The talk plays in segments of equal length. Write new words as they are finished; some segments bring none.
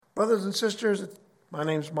Brothers and sisters, my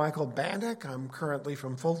name's Michael Bannock. I'm currently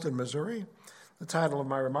from Fulton, Missouri. The title of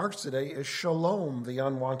my remarks today is Shalom, the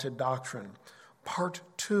Unwanted Doctrine, Part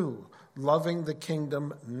 2, Loving the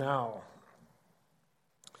Kingdom Now.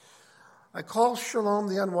 I call Shalom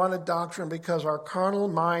the Unwanted Doctrine because our carnal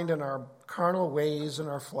mind and our carnal ways in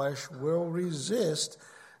our flesh will resist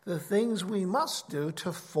the things we must do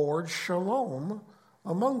to forge shalom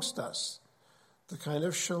amongst us. The kind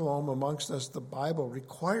of shalom amongst us the Bible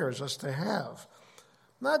requires us to have.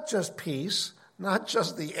 Not just peace, not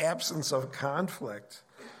just the absence of conflict,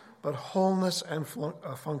 but wholeness and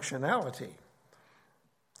functionality.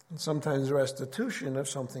 And sometimes restitution if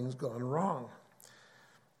something's gone wrong.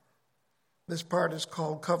 This part is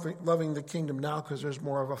called Loving the Kingdom Now because there's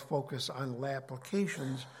more of a focus on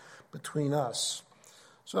applications between us.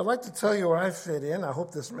 So I'd like to tell you where I fit in. I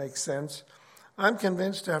hope this makes sense. I'm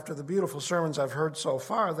convinced after the beautiful sermons I've heard so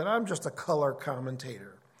far that I'm just a color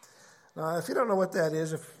commentator. Now, if you don't know what that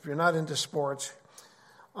is, if you're not into sports,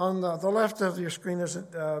 on the left of your screen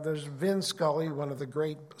there's Vin Scully, one of the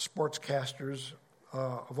great sportscasters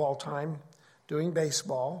of all time, doing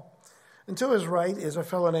baseball. And to his right is a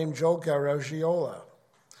fellow named Joe Garagiola.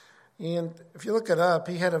 And if you look it up,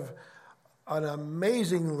 he had an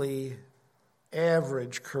amazingly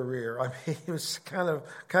average career. I mean, he was kind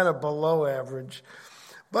of below average.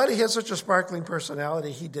 But he had such a sparkling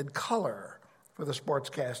personality, he did color for the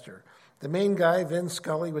sportscaster. The main guy, Vin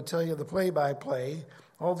Scully, would tell you the play-by-play,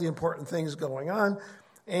 all the important things going on,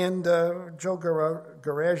 and Joe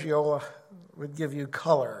Garagiola would give you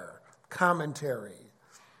color, commentary,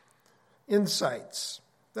 insights.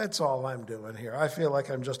 That's all I'm doing here. I feel like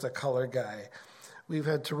I'm just a color guy. We've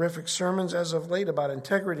had terrific sermons as of late about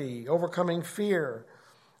integrity, overcoming fear,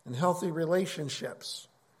 and healthy relationships.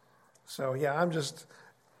 So,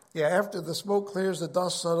 after the smoke clears, the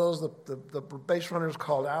dust settles, the base runner's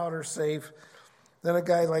called out or safe, then a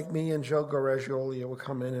guy like me and Joe Garagiola will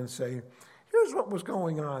come in and say, here's what was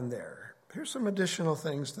going on there. Here's some additional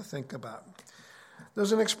things to think about.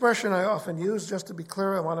 There's an expression I often use, just to be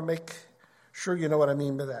clear, I want to make sure you know what I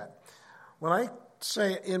mean by that. When I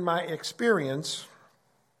say in my experience,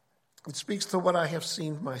 it speaks to what I have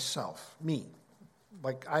seen myself, me.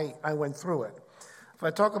 Like I went through it. If I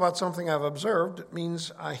talk about something I've observed, it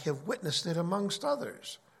means I have witnessed it amongst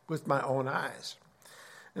others with my own eyes.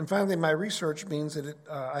 And finally, my research means that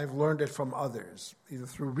I've learned it from others, either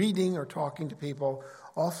through reading or talking to people.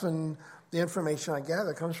 Often the information I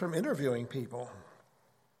gather comes from interviewing people.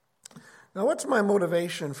 Now, what's my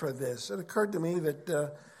motivation for this? It occurred to me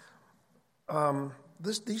that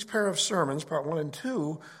these pair of sermons, part 1 and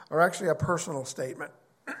 2, are actually a personal statement.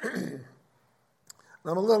 And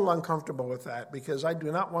I'm a little uncomfortable with that because I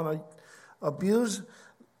do not want to abuse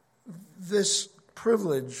this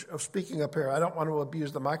privilege of speaking up here. I don't want to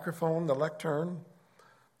abuse the microphone, the lectern,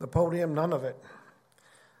 the podium, none of it.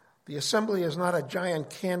 The assembly is not a giant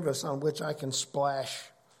canvas on which I can splash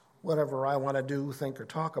whatever I want to do, think, or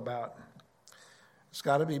talk about. It's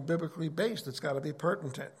got to be biblically based. It's got to be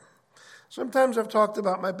pertinent. Sometimes I've talked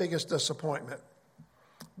about my biggest disappointment.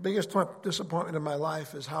 Biggest disappointment in my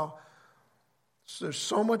life is how there's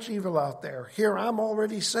so much evil out there. Here, I'm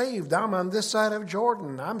already saved. I'm on this side of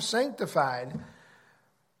Jordan. I'm sanctified.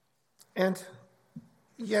 And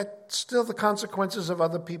yet, still the consequences of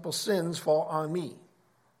other people's sins fall on me.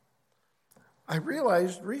 I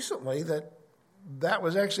realized recently that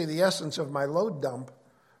was actually the essence of my load dump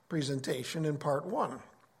presentation in part 1. And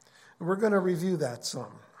we're going to review that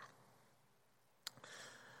some.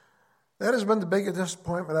 That has been the biggest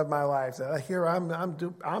disappointment of my life. That I hear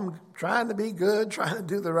I'm trying to be good, trying to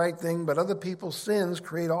do the right thing, but other people's sins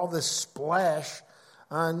create all this splash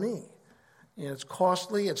on me. And it's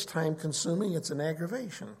costly, it's time-consuming, it's an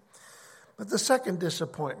aggravation. But the second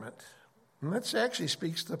disappointment, and that actually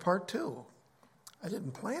speaks to part 2. I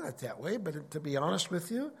didn't plan it that way, but to be honest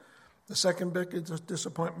with you, the second biggest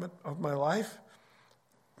disappointment of my life,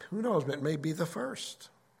 who knows, but it may be the first.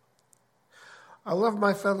 I love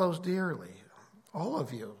my fellows dearly, all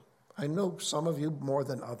of you. I know some of you more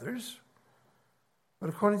than others, but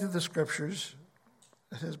according to the scriptures,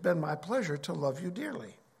 it has been my pleasure to love you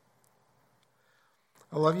dearly.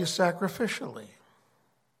 I love you sacrificially.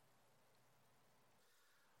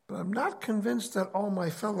 But I'm not convinced that all my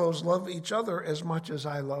fellows love each other as much as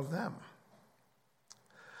I love them.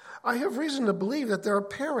 I have reason to believe that there are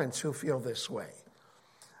parents who feel this way.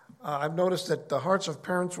 I've noticed that the hearts of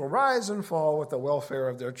parents will rise and fall with the welfare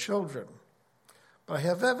of their children. But I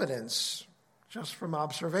have evidence, just from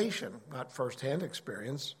observation, not firsthand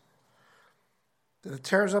experience, that it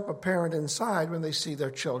tears up a parent inside when they see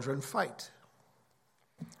their children fight.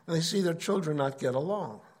 And they see their children not get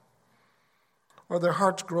along. or their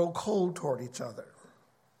hearts grow cold toward each other.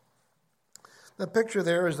 The picture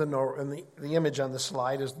there is the image on the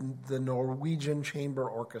slide is the Norwegian Chamber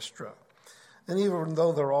Orchestra. And even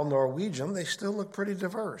though they're all Norwegian, they still look pretty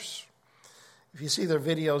diverse. If you see their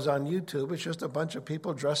videos on YouTube, it's just a bunch of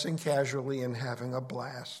people dressing casually and having a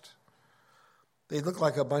blast. They look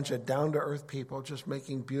like a bunch of down-to-earth people just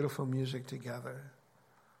making beautiful music together.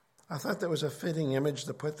 I thought that was a fitting image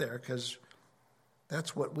to put there because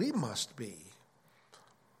that's what we must be.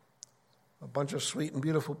 A bunch of sweet and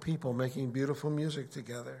beautiful people making beautiful music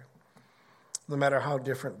together, no matter how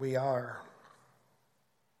different we are.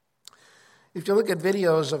 If you look at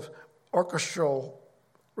videos of orchestral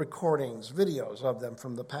recordings, videos of them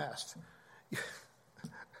from the past,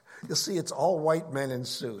 you'll see it's all white men in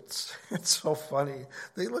suits. It's so funny.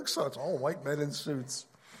 They look so, it's all white men in suits.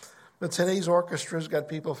 But today's orchestra's got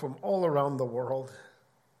people from all around the world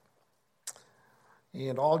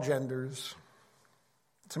and all genders.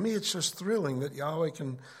 To me, it's just thrilling that Yahweh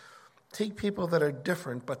can take people that are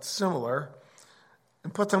different but similar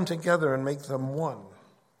and put them together and make them one,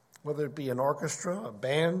 whether it be an orchestra, a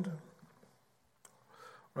band,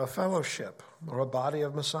 or a fellowship, or a body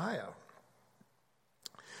of Messiah.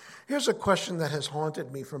 Here's a question that has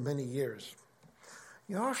haunted me for many years.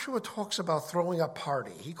 Joshua talks about throwing a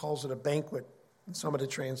party. He calls it a banquet in some of the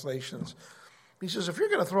translations. He says, if you're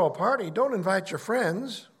going to throw a party, don't invite your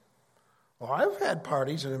friends. Well, I've had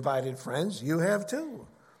parties and invited friends. You have too.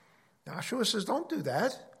 Joshua says, don't do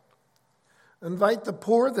that. Invite the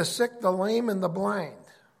poor, the sick, the lame, and the blind.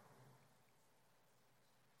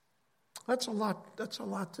 That's a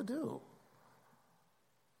lot to do.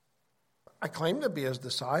 I claim to be his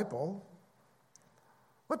disciple.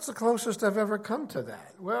 What's the closest I've ever come to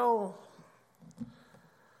that? Well,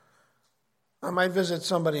 I might visit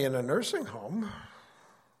somebody in a nursing home,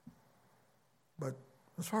 but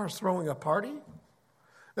as far as throwing a party?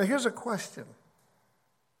 Now here's a question.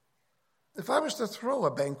 If I was to throw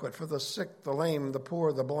a banquet for the sick, the lame, the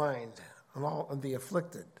poor, the blind, and the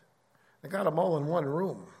afflicted, I got them all in one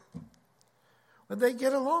room, would they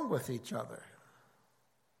get along with each other?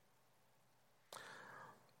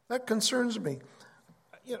 That concerns me.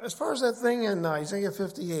 As far as that thing in Isaiah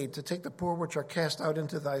 58, to take the poor which are cast out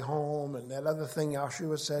into thy home, and that other thing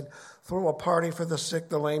Yahshua said, throw a party for the sick,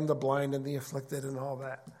 the lame, the blind, and the afflicted, and all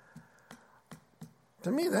that.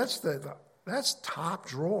 To me, that's top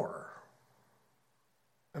drawer.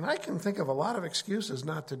 And I can think of a lot of excuses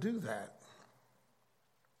not to do that.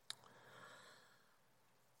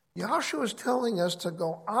 Yahshua is telling us to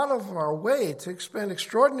go out of our way to expend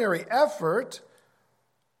extraordinary effort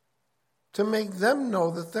to make them know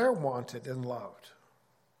that they're wanted and loved.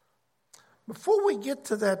 Before we get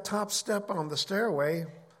to that top step on the stairway,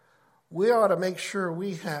 we ought to make sure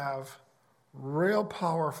we have real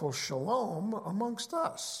powerful shalom amongst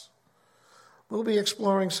us. We'll be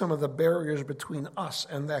exploring some of the barriers between us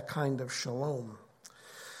and that kind of shalom.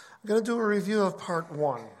 I'm going to do a review of part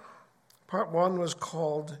 1. Part 1 was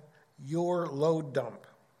called Your Load Dump.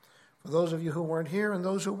 For those of you who weren't here and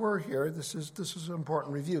those who were here, this is an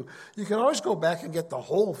important review. You can always go back and get the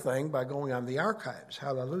whole thing by going on the archives.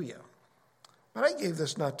 Hallelujah. But I gave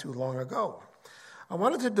this not too long ago. I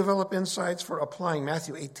wanted to develop insights for applying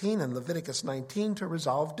Matthew 18 and Leviticus 19 to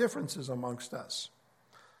resolve differences amongst us.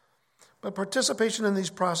 But participation in these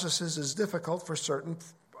processes is difficult for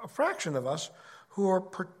a fraction of us who are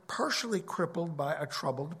partially crippled by a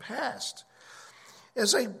troubled past.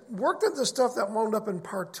 As I worked at the stuff that wound up in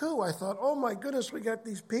part 2, I thought, oh my goodness, we got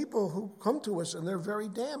these people who come to us and they're very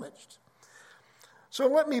damaged. So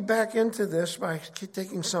let me back into this by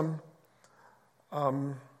taking some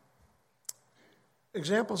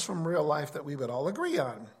examples from real life that we would all agree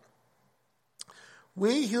on.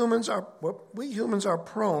 We humans are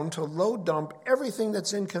prone to load dump everything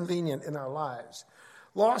that's inconvenient in our lives.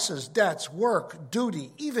 Losses, debts, work,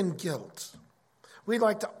 duty, even guilt. We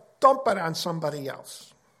like to dump it on somebody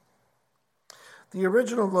else. The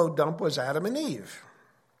original load dump was Adam and Eve.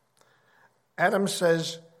 Adam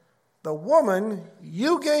says, the woman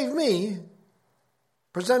you gave me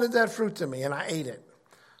presented that fruit to me and I ate it.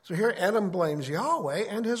 So here Adam blames Yahweh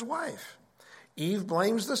and his wife. Eve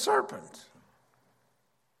blames the serpent.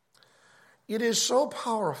 It is so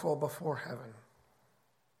powerful before heaven.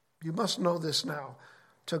 You must know this now.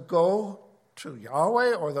 To go to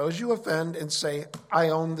Yahweh or those you offend and say, I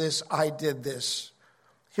own this, I did this.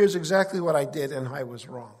 Here's exactly what I did and I was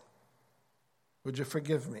wrong. Would you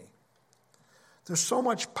forgive me? There's so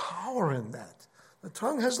much power in that. The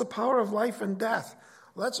tongue has the power of life and death.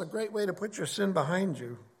 Well, that's a great way to put your sin behind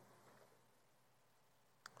you.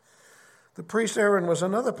 The priest Aaron was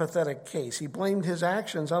another pathetic case. He blamed his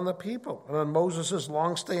actions on the people and on Moses'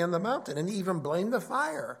 long stay on the mountain, and he even blamed the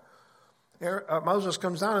fire. Moses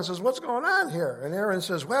comes down and says, "What's going on here?" And Aaron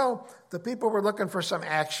says, "Well, the people were looking for some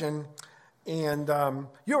action, and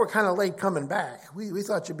you were kind of late coming back. We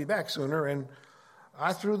thought you'd be back sooner, and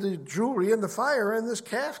I threw the jewelry in the fire, and this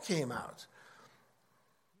calf came out."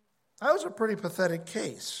 That was a pretty pathetic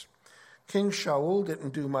case. King Shaul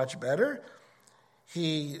didn't do much better.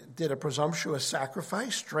 He did a presumptuous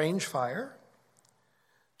sacrifice, strange fire.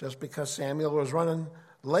 Just because Samuel was running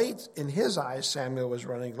late, in his eyes, Samuel was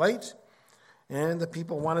running late, and the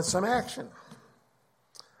people wanted some action.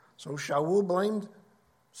 So King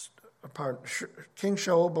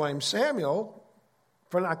Shaul blamed Samuel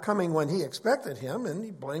for not coming when he expected him, and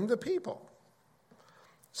he blamed the people.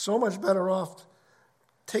 So much better off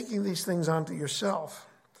taking these things onto yourself.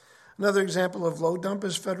 Another example of low dump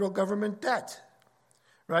is federal government debt.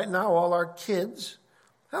 Right now, all our kids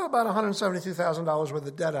have about $172,000 worth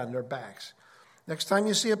of debt on their backs. Next time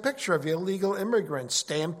you see a picture of illegal immigrants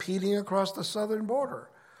stampeding across the southern border,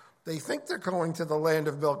 they think they're going to the land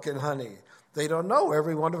of milk and honey. They don't know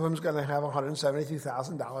every one of them is going to have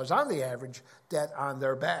 $172,000 on the average debt on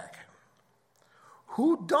their back.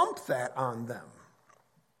 Who dumped that on them?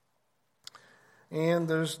 And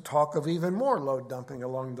there's talk of even more load dumping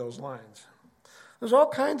along those lines. There's all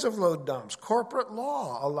kinds of load dumps. Corporate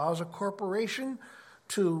law allows a corporation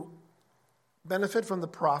to benefit from the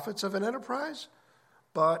profits of an enterprise,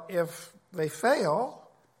 but if they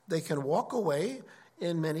fail, they can walk away,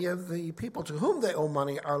 and many of the people to whom they owe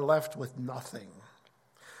money are left with nothing.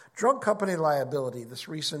 Drug company liability, this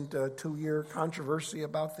recent 2-year controversy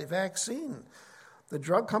about the vaccine. The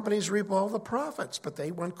drug companies reap all the profits, but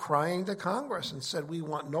they went crying to Congress and said, "We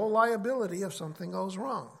want no liability if something goes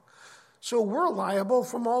wrong." So we're liable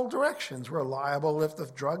from all directions. We're liable if the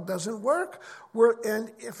drug doesn't work. How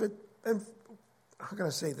can I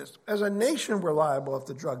say this? As a nation, we're liable if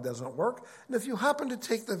the drug doesn't work. And if you happen to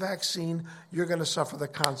take the vaccine, you're going to suffer the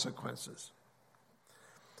consequences.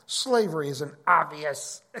 Slavery is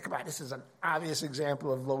this is an obvious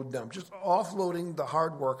example of load dump, just offloading the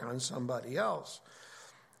hard work on somebody else.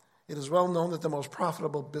 It is well known that the most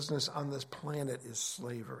profitable business on this planet is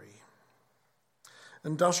slavery.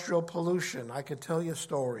 Industrial pollution, I could tell you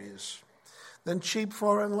stories. Then cheap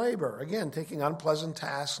foreign labor, again, taking unpleasant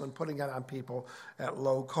tasks and putting it on people at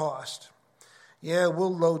low cost. Yeah,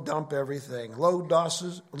 we'll load dump everything. Load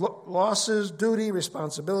losses, duty,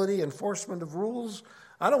 responsibility, enforcement of rules.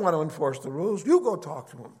 I don't want to enforce the rules. You go talk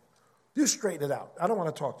to them. You straighten it out. I don't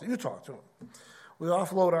want to talk to you. Talk to them. We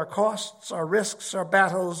offload our costs, our risks, our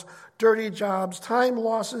battles, dirty jobs, time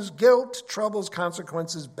losses, guilt, troubles,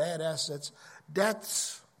 consequences, bad assets,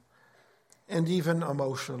 debts, and even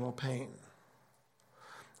emotional pain.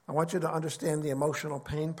 I want you to understand the emotional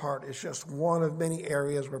pain part is just one of many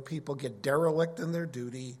areas where people get derelict in their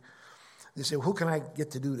duty. They say, who can I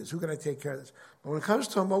get to do this? Who can I take care of this? But when it comes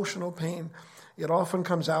to emotional pain, it often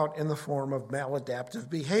comes out in the form of maladaptive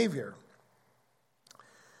behavior.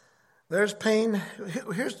 There's pain.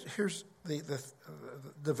 Here's the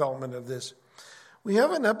development of this. We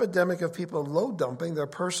have an epidemic of people load dumping their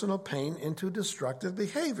personal pain into destructive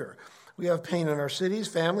behavior. We have pain in our cities,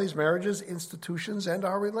 families, marriages, institutions, and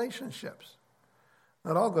our relationships.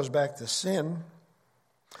 It all goes back to sin.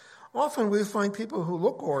 Often we find people who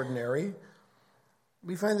look ordinary.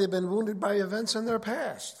 We find they've been wounded by events in their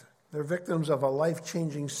past. They're victims of a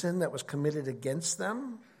life-changing sin that was committed against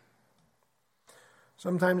them.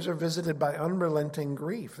 Sometimes they're visited by unrelenting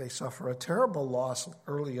grief. They suffer a terrible loss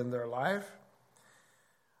early in their life.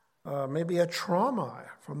 Maybe a trauma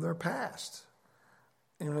from their past.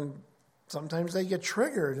 And sometimes they get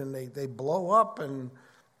triggered and they blow up and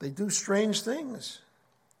they do strange things.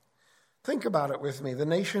 Think about it with me. The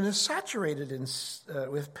nation is saturated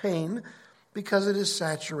with pain because it is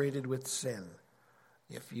saturated with sin.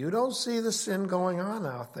 If you don't see the sin going on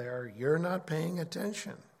out there, you're not paying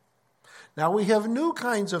attention. Now we have new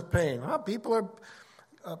kinds of pain. People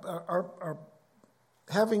are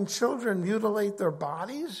having children mutilate their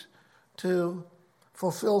bodies to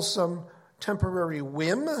fulfill some temporary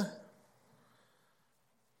whim.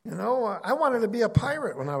 You know, I wanted to be a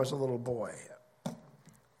pirate when I was a little boy.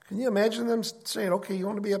 Can you imagine them saying, okay, you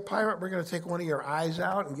want to be a pirate? We're going to take one of your eyes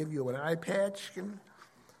out and give you an eye patch.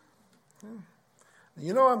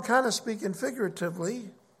 You know, I'm kind of speaking figuratively.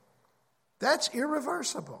 That's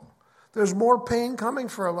irreversible. There's more pain coming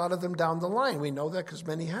for a lot of them down the line. We know that because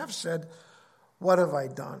many have said, what have I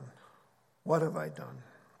done? What have I done?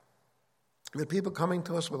 There are people coming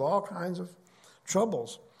to us with all kinds of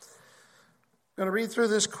troubles. I'm going to read through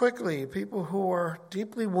this quickly. People who are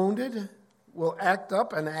deeply wounded, will act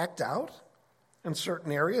up and act out in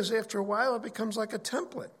certain areas. After a while, it becomes like a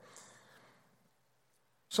template.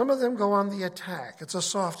 Some of them go on the attack. It's a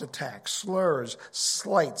soft attack. Slurs,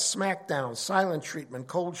 slights, smackdown, silent treatment,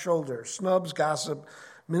 cold shoulder, snubs, gossip,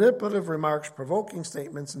 manipulative remarks, provoking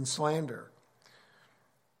statements, and slander.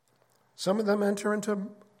 Some of them enter into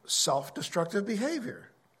self-destructive behavior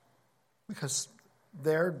because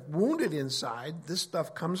they're wounded inside. This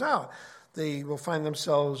stuff comes out. They will find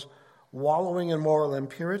themselves wallowing in moral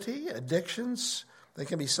impurity, addictions. They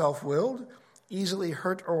can be self-willed, easily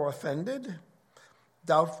hurt or offended.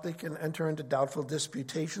 They can enter into doubtful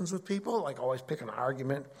disputations with people, like always pick an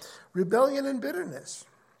argument. Rebellion and bitterness.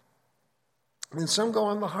 And some go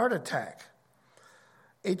on the heart attack,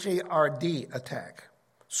 HARD attack.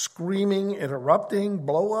 Screaming, interrupting,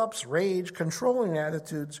 blow-ups, rage, controlling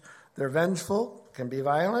attitudes. They're vengeful, can be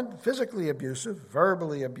violent, physically abusive,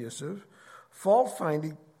 verbally abusive,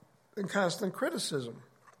 fault-finding, and constant criticism.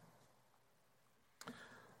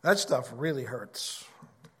 That stuff really hurts.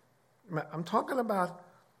 I'm talking about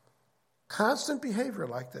constant behavior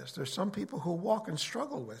like this. There's some people who walk and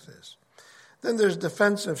struggle with this. Then there's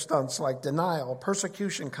defensive stunts like denial,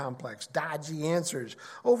 persecution complex, dodgy answers,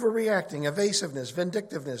 overreacting, evasiveness,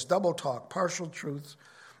 vindictiveness, double talk, partial truth,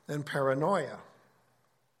 and paranoia.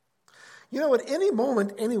 You know, at any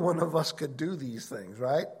moment, any one of us could do these things,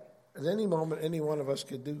 right? At any moment, any one of us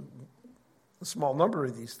could do a small number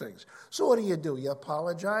of these things. So what do? You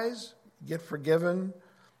apologize, you get forgiven,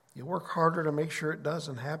 you work harder to make sure it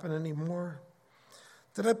doesn't happen anymore.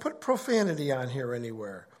 Did I put profanity on here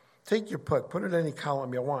anywhere? Take your pick, put it in any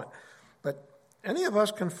column you want. But any of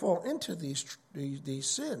us can fall into these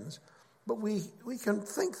sins, but we can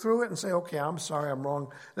think through it and say, okay, I'm sorry, I'm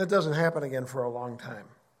wrong. And it doesn't happen again for a long time.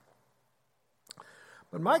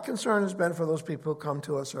 But my concern has been for those people who come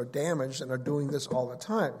to us are damaged and are doing this all the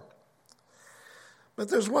time. But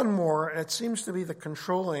there's one more, and it seems to be the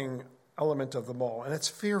controlling element of them all, and it's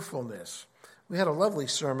fearfulness. We had a lovely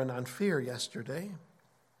sermon on fear yesterday.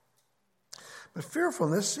 But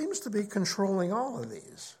fearfulness seems to be controlling all of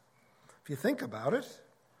these, if you think about it.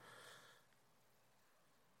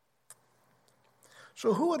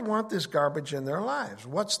 So who would want this garbage in their lives?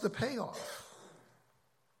 What's the payoff?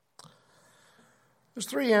 There's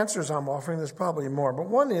three answers I'm offering. There's probably more. But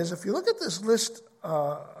one is, if you look at this list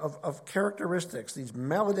of characteristics, these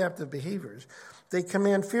maladaptive behaviors, they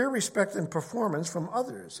command fear, respect, and performance from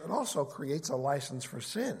others. It also creates a license for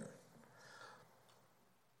sin.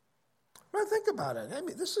 Well, think about it. I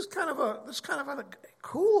mean, this is kind of a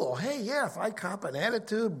cool. Hey, yeah, if I cop an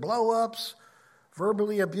attitude, blow-ups,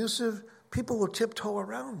 verbally abusive, people will tiptoe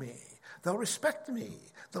around me. They'll respect me.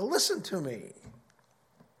 They'll listen to me.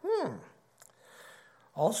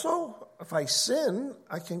 Also, if I sin,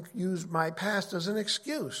 I can use my past as an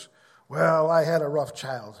excuse. Well, I had a rough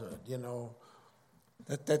childhood, you know.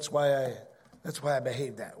 That's why I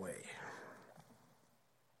behaved that way.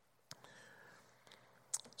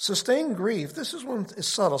 Sustained grief, this is one is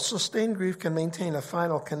subtle. Sustained grief can maintain a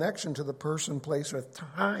final connection to the person, place, or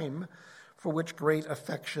time for which great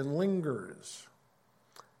affection lingers.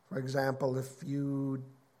 For example, if you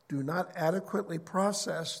do not adequately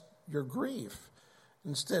process your grief,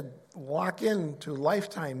 instead lock into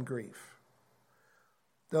lifetime grief,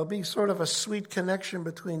 there'll be sort of a sweet connection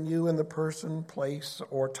between you and the person, place,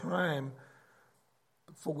 or time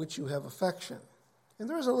for which you have affection. And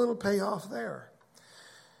there's a little payoff there.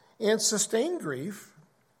 And sustained grief,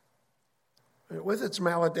 with its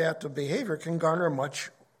maladaptive behavior, can garner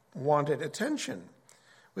much wanted attention,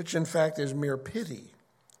 which in fact is mere pity,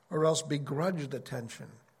 or else begrudged attention.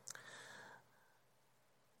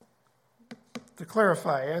 To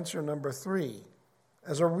clarify, answer number 3,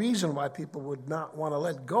 as a reason why people would not want to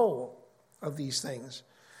let go of these things,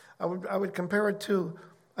 I would compare it to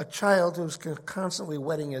a child who's constantly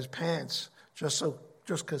wetting his pants just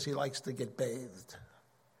because he likes to get bathed.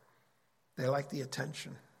 They like the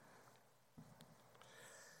attention.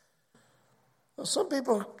 Well, some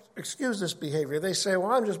people excuse this behavior. They say,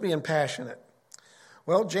 well, I'm just being passionate.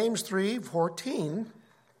 Well, James 3:14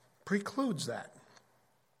 precludes that.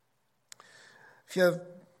 If you have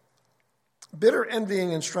bitter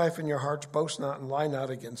envying and strife in your hearts, boast not and lie not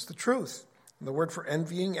against the truth. And the word for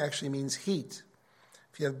envying actually means heat.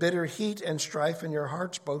 If you have bitter heat and strife in your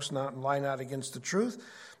hearts, boast not and lie not against the truth.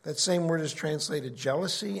 That same word is translated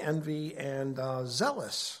jealousy, envy, and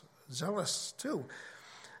zealous. Zealous, too.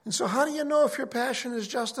 And so how do you know if your passion is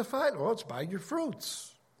justified? Well, it's by your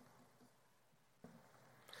fruits.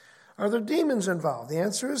 Are there demons involved? The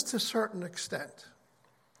answer is to a certain extent.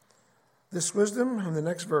 This wisdom, in the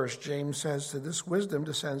next verse, James says that this wisdom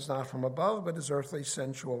descends not from above, but is earthly,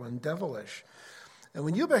 sensual, and devilish. And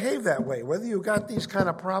when you behave that way, whether you got these kind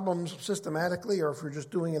of problems systematically or if you're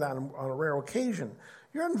just doing it on a rare occasion,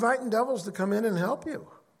 you're inviting devils to come in and help you.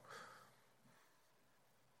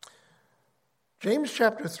 James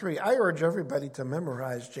chapter 3, I urge everybody to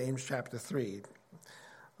memorize James chapter 3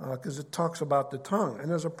 because it talks about the tongue. And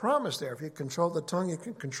there's a promise there. If you control the tongue, you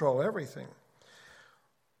can control everything.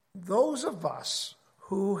 Those of us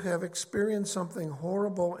who have experienced something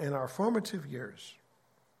horrible in our formative years,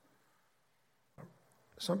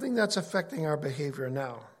 something that's affecting our behavior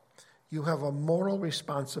now, you have a moral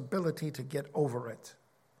responsibility to get over it.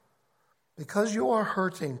 Because you are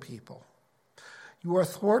hurting people. You are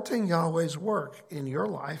thwarting Yahweh's work in your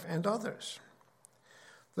life and others.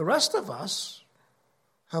 The rest of us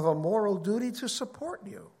have a moral duty to support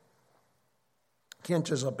you. Can't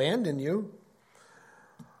just abandon you.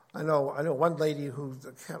 I know one lady who,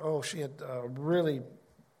 she had really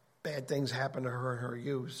bad things happen to her in her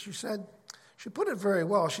youth. She put it very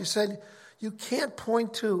well. She said, you can't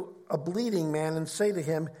point to a bleeding man and say to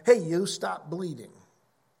him, hey, you stop bleeding.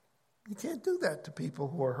 You can't do that to people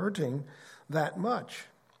who are hurting that much.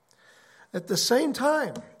 At the same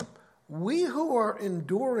time, we who are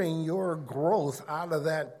enduring your growth out of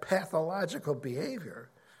that pathological behavior,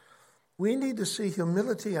 we need to see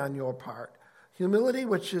humility on your part. Humility,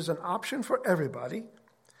 which is an option for everybody,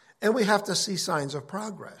 and we have to see signs of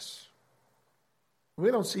progress. We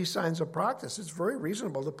don't see signs of progress. It's very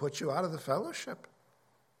reasonable to put you out of the fellowship.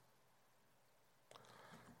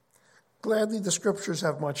 Gladly, the scriptures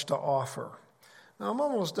have much to offer. Now, I'm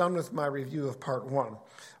almost done with my review of part 1.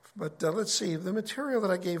 But let's see. The material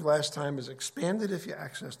that I gave last time is expanded if you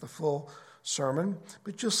access the full sermon.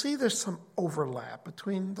 But you'll see there's some overlap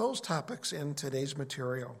between those topics in today's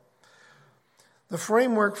material. The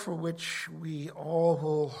framework for which we all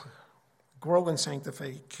will grow in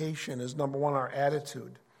sanctification is, number one, our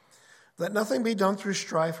attitude. Let nothing be done through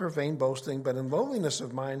strife or vain boasting, but in lowliness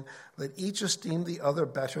of mind, let each esteem the other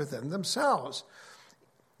better than themselves.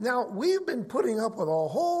 Now, we've been putting up with a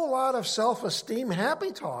whole lot of self-esteem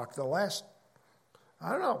happy talk the last,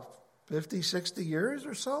 50, 60 years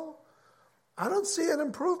or so. I don't see an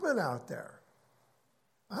improvement out there.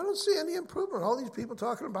 I don't see any improvement. All these people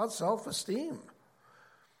talking about self-esteem.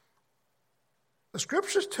 The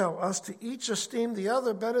scriptures tell us to each esteem the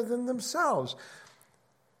other better than themselves.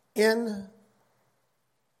 In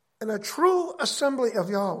a true assembly of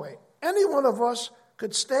Yahweh, any one of us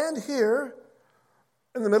could stand here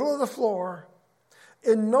in the middle of the floor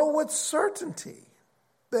and know with certainty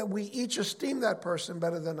that we each esteem that person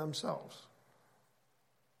better than themselves,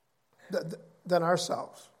 than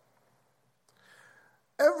ourselves.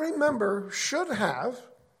 Every member should have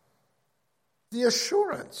the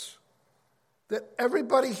assurance that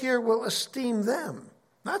everybody here will esteem them,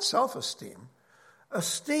 not self-esteem,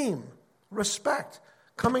 esteem, respect,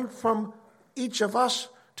 coming from each of us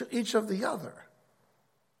to each of the other.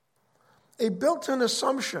 A built-in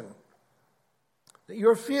assumption that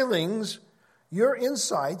your feelings, your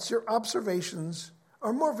insights, your observations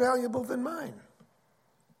are more valuable than mine.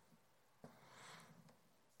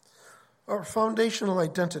 Our foundational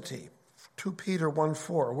identity, 2 Peter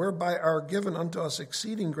 1:4, whereby are given unto us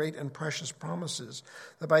exceeding great and precious promises,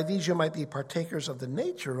 that by these you might be partakers of the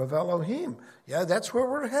nature of Elohim. Yeah, that's where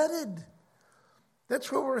we're headed.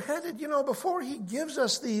 That's where we're headed. Before he gives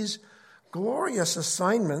us these glorious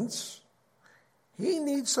assignments, he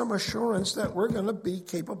needs some assurance that we're going to be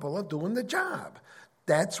capable of doing the job.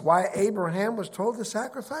 That's why Abraham was told to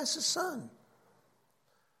sacrifice his son.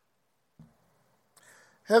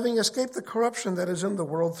 Having escaped the corruption that is in the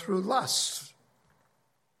world through lust.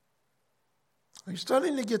 Are you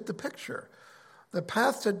starting to get the picture? The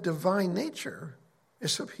path to divine nature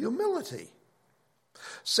is of humility.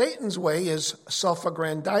 Satan's way is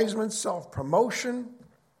self-aggrandizement, self-promotion,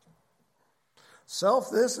 self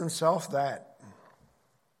this and self that.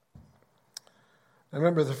 I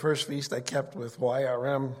remember the first feast I kept with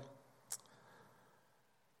YRM. It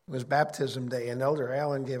was baptism day, and Elder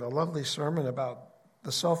Allen gave a lovely sermon about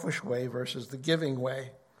the selfish way versus the giving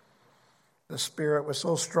way. The Spirit was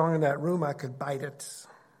so strong in that room I could bite it.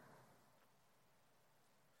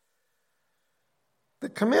 The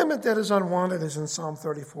commandment that is unwanted is in Psalm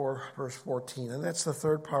 34, verse 14, and that's the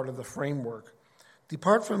third part of the framework.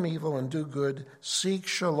 Depart from evil and do good. Seek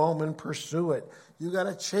shalom and pursue it. You got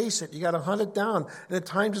to chase it. You got to hunt it down. And at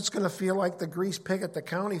times it's going to feel like the greased pig at the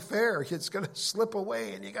county fair. It's going to slip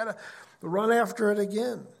away, and you got to run after it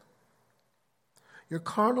again. Your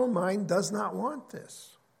carnal mind does not want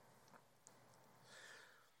this.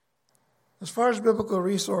 As far as biblical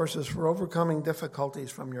resources for overcoming difficulties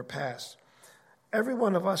from your past, every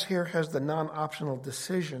one of us here has the non-optional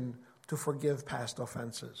decision to forgive past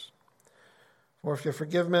offenses. For if you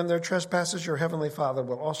forgive men their trespasses, your heavenly Father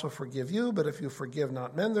will also forgive you. But if you forgive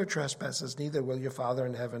not men their trespasses, neither will your Father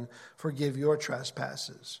in heaven forgive your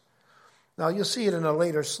trespasses. Now, you'll see it in a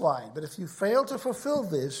later slide. But if you fail to fulfill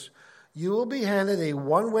this, you will be handed a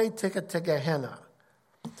one-way ticket to Gehenna.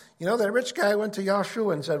 You know, that rich guy went to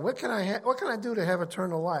Yahshua and said, what can I do to have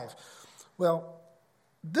eternal life? Well,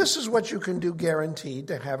 this is what you can do guaranteed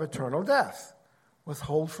to have eternal death.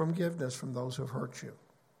 Withhold forgiveness from those who have hurt you.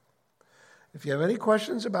 If you have any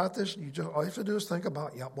questions about this, all you have to do is think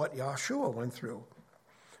about what Yahshua went through,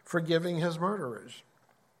 forgiving his murderers.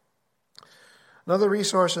 Another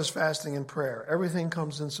resource is fasting and prayer. Everything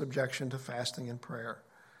comes in subjection to fasting and prayer.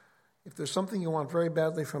 If there's something you want very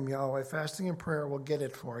badly from Yahweh, fasting and prayer will get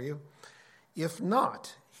it for you. If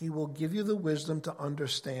not, he will give you the wisdom to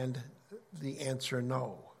understand the answer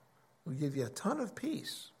no. He'll give you a ton of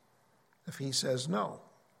peace if he says no.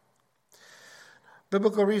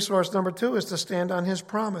 Biblical resource number 2 is to stand on his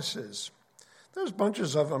promises. There's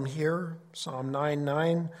bunches of them here. Psalm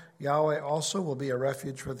 9:9, Yahweh also will be a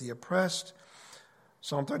refuge for the oppressed.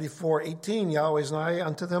 Psalm 34:18, Yahweh is nigh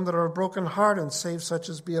unto them that are of broken heart, and save such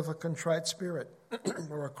as be of a contrite spirit,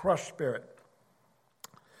 or a crushed spirit.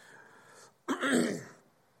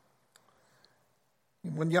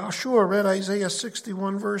 When Yahshua read Isaiah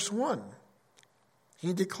 61, verse 1,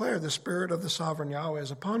 he declared, the Spirit of the sovereign Yahweh is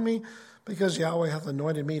upon me, because Yahweh hath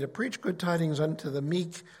anointed me to preach good tidings unto the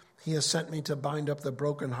meek. He has sent me to bind up the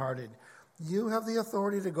brokenhearted. You have the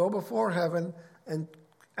authority to go before heaven and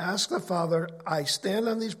ask the Father, I stand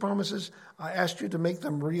on these promises. I ask you to make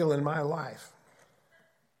them real in my life.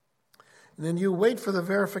 And then you wait for the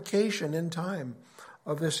verification in time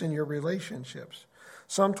of this in your relationships.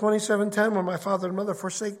 Psalm 27:10, when my father and mother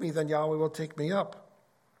forsake me, then Yahweh will take me up.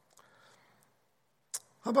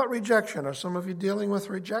 How about rejection? Are some of you dealing with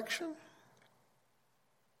rejection?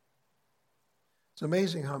 It's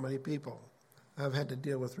amazing how many people have had to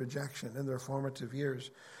deal with rejection in their formative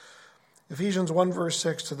years. Ephesians 1 verse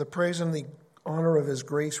 6, to the praise and the honor of his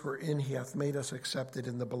grace wherein he hath made us accepted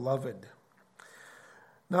in the beloved.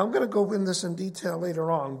 Now I'm going to go in this in detail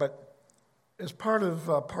later on, but as part of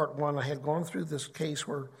part 1, I had gone through this case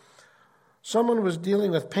where someone was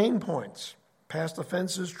dealing with pain points, past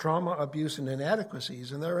offenses, trauma, abuse, and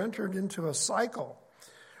inadequacies, and they're entered into a cycle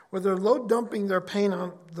where they're load dumping their pain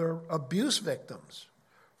on their abuse victims.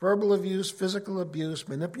 Verbal abuse, physical abuse,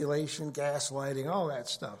 manipulation, gaslighting, all that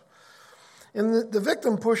stuff. And the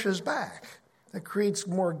victim pushes back. It creates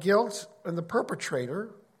more guilt in the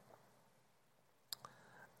perpetrator.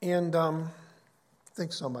 And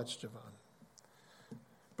thanks so much, Javon.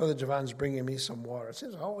 Brother Javon's bringing me some water. It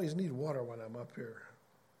says I always need water when I'm up here.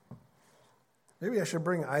 Maybe I should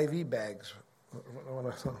bring IV bags when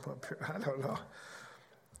I'm up here. I don't know.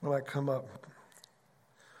 When I come up.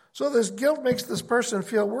 So this guilt makes this person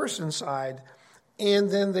feel worse inside, and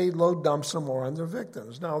then they load dump some more on their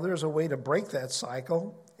victims. Now, there's a way to break that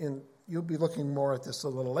cycle, and you'll be looking more at this a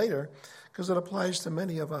little later, because it applies to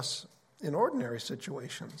many of us in ordinary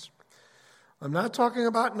situations. I'm not talking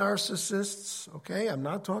about narcissists, okay? I'm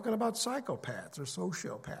not talking about psychopaths or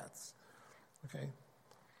sociopaths, okay?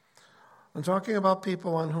 I'm talking about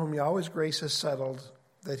people on whom Yahweh's grace has settled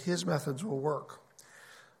that his methods will work.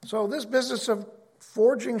 So this business of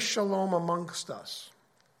forging shalom amongst us.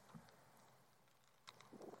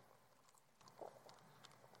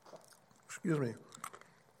 Excuse me.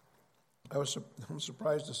 I'm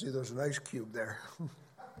surprised to see there's an ice cube there.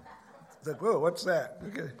 Like, whoa, what's that?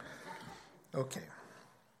 Okay.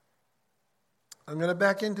 I'm going to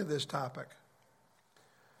back into this topic.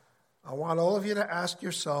 I want all of you to ask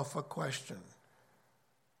yourself a question.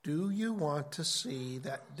 Do you want to see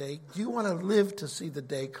that day? Do you want to live to see the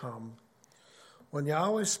day come when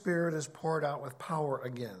Yahweh's Spirit is poured out with power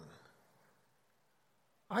again?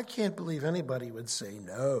 I can't believe anybody would say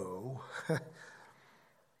no.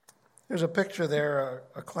 There's a picture there,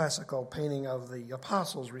 a classical painting of the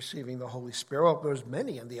apostles receiving the Holy Spirit. Well, there's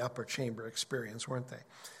many in the upper chamber experience, weren't they?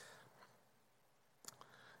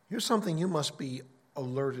 Here's something you must be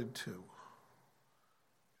alerted to.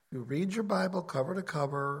 You read your Bible cover to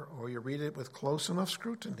cover, or you read it with close enough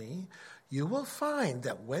scrutiny, you will find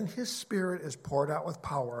that when his Spirit is poured out with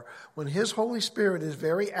power, when his Holy Spirit is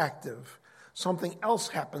very active, something else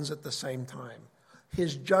happens at the same time.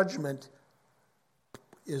 His judgment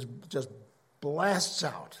is just blasts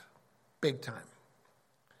out big time.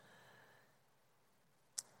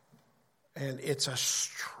 And it's a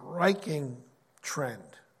striking trend.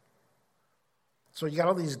 So you got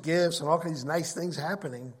all these gifts and all these nice things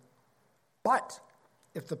happening. But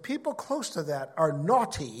if the people close to that are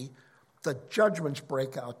naughty, the judgments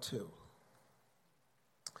break out too.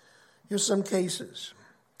 Here's some cases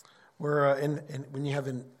where when you have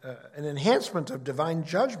an enhancement of divine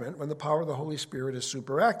judgment, when the power of the Holy Spirit is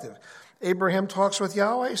superactive. Abraham talks with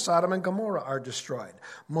Yahweh, Sodom and Gomorrah are destroyed.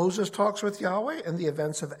 Moses talks with Yahweh, and the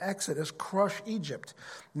events of Exodus crush Egypt.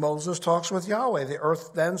 Moses talks with Yahweh. The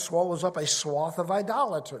earth then swallows up a swath of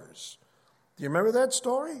idolaters. Do you remember that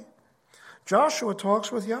story? Joshua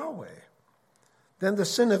talks with Yahweh. Then the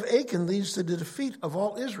sin of Achan leads to the defeat of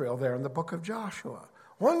all Israel there in the book of Joshua.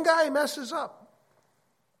 One guy messes up.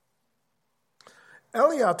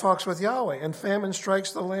 Eliah talks with Yahweh, and famine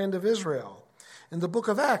strikes the land of Israel. In the book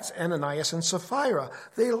of Acts, Ananias and Sapphira,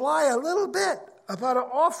 they lie a little bit about an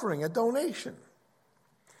offering, a donation.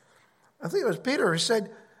 I think it was Peter who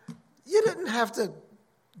said, you didn't have to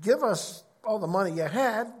give us all the money you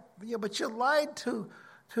had, but you lied to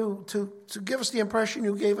give us the impression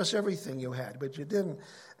you gave us everything you had, but you didn't.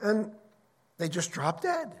 And they just dropped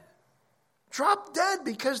dead. Dropped dead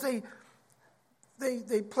because they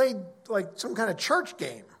played like some kind of church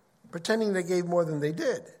game, pretending they gave more than they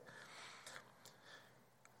did.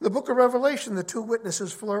 The book of Revelation, the two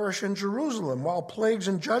witnesses flourish in Jerusalem while plagues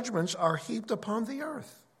and judgments are heaped upon the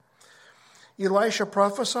earth. Elisha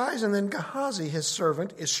prophesies, and then Gehazi, his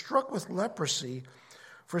servant, is struck with leprosy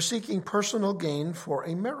for seeking personal gain for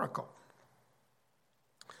a miracle.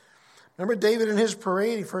 Remember David in his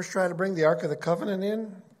parade, he first tried to bring the Ark of the Covenant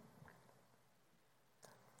in?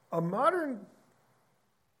 A modern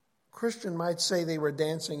Christian might say they were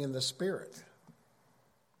dancing in the Spirit.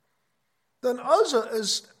 Then Uzzah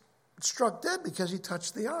is struck dead because he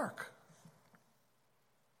touched the ark.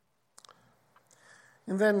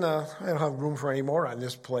 And then I don't have room for any more on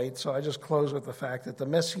this plate, so I just close with the fact that the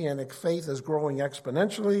Messianic faith is growing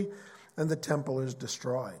exponentially and the temple is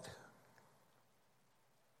destroyed.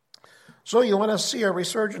 So you want to see a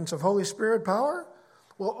resurgence of Holy Spirit power?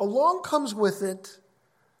 Well, along comes with it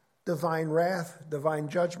divine wrath, divine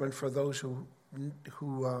judgment for those who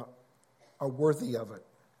are worthy of it.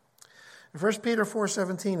 In 1 Peter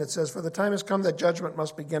 4:17, it says, "For the time has come that judgment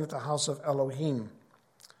must begin at the house of Elohim."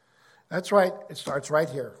 That's right. It starts right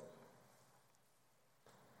here.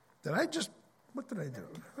 What did I do?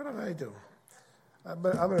 What did I do?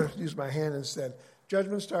 But I'm going to use my hand instead.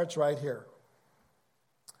 Judgment starts right here.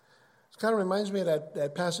 It kind of reminds me of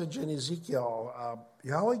that passage in Ezekiel.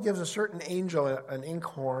 Yahweh gives a certain angel an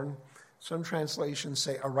inkhorn. Some translations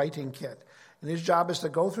say a writing kit. And his job is to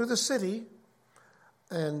go through the city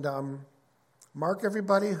and mark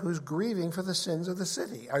everybody who's grieving for the sins of the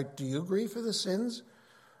city. Do you grieve for the sins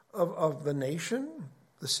of the nation,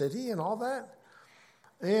 the city, and all that?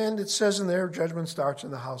 And it says in there, judgment starts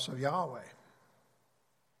in the house of Yahweh.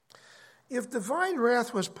 If divine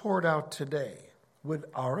wrath was poured out today, would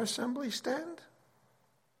our assembly stand?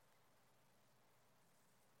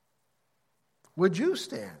 Would you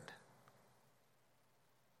stand?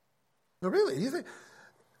 No, really, do you think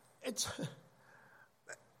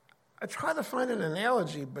I try to find an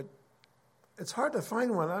analogy, but it's hard to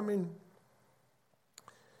find one. I mean,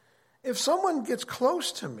 if someone gets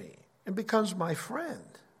close to me and becomes my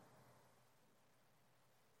friend,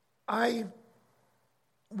 I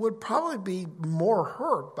would probably be more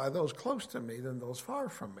hurt by those close to me than those far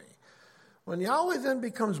from me. When Yahweh then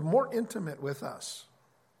becomes more intimate with us,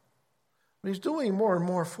 when he's doing more and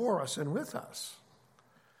more for us and with us,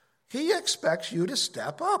 he expects you to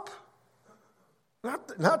step up.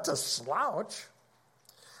 Not to slouch.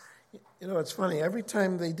 You know, it's funny. Every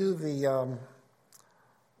time they do the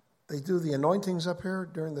anointings up here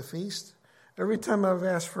during the feast, every time I've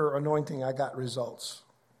asked for anointing, I got results.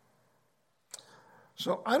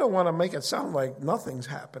 So I don't want to make it sound like nothing's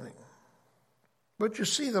happening. But you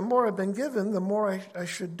see, the more I've been given, the more I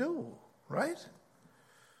should do, right?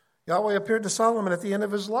 Yahweh appeared to Solomon at the end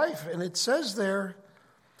of his life, and it says there,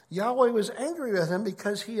 Yahweh was angry with him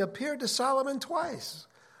because he appeared to Solomon twice.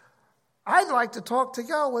 I'd like to talk to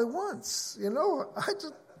Yahweh once,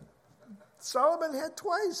 Solomon had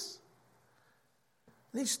twice.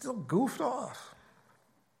 And he still goofed off.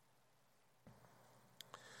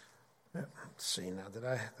 Let's see now, did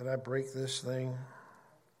I break this thing?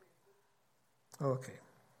 Okay.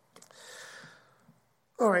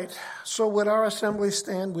 All right, so would our assembly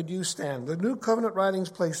stand? Would you stand? The New Covenant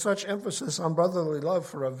writings place such emphasis on brotherly love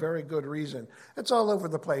for a very good reason. It's all over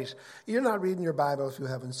the place. You're not reading your Bible if you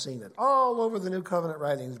haven't seen it. All over the New Covenant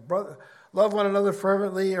writings. Love one another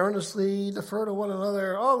fervently, earnestly, defer to one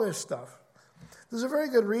another, all this stuff. There's a very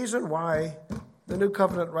good reason why The New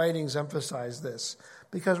Covenant writings emphasize this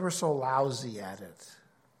because we're so lousy at it.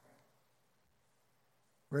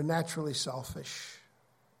 We're naturally selfish,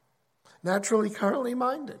 naturally carnally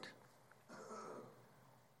minded.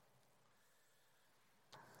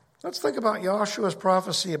 Let's think about Yahshua's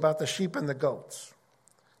prophecy about the sheep and the goats.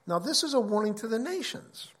 Now, this is a warning to the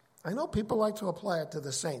nations. I know people like to apply it to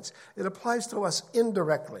the saints. It applies to us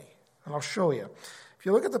indirectly, and I'll show you. If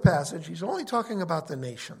you look at the passage, he's only talking about the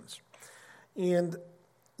nations. And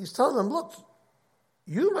he's telling them, look,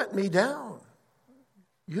 you let me down.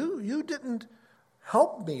 You didn't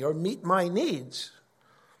help me or meet my needs.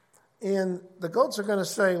 And the goats are going to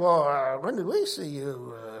say, well, when did we see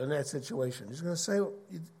you in that situation? He's going to say, well,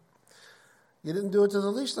 you didn't do it to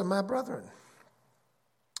the least of my brethren.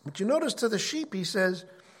 But you notice to the sheep, he says,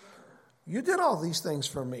 you did all these things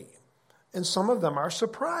for me. And some of them are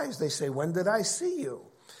surprised. They say, when did I see you?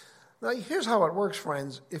 Now, here's how it works,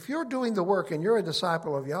 friends. If you're doing the work and you're a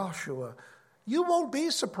disciple of Yahshua, you won't be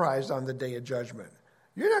surprised on the day of judgment.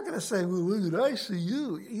 You're not going to say, well, when did I see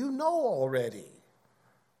you? You know already.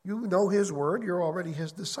 You know his word. You're already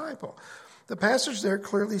his disciple. The passage there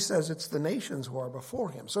clearly says it's the nations who are before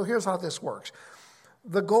him. So here's how this works.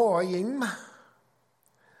 The goyim,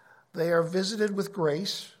 they are visited with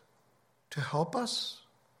grace to help us,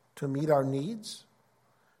 to meet our needs,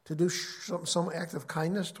 to do some act of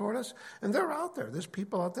kindness toward us. And they're out there. There's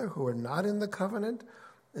people out there who are not in the covenant,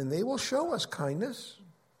 and they will show us kindness,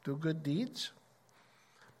 do good deeds.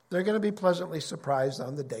 They're going to be pleasantly surprised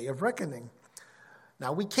on the day of reckoning.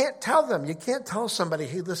 Now, we can't tell them. You can't tell somebody,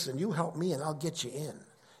 hey, listen, you help me and I'll get you in.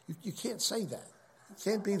 You can't say that. It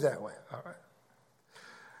can't be that way. All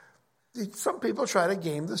right. Some people try to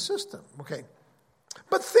game the system. Okay.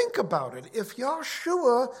 But think about it. If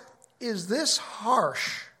Yahshua is this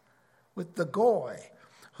harsh with the goy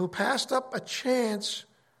who passed up a chance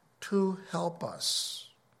to help us.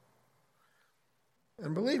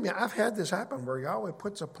 And believe me, I've had this happen where Yahweh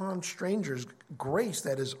puts upon strangers grace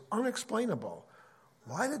that is unexplainable.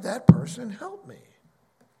 Why did that person help me?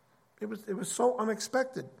 It was so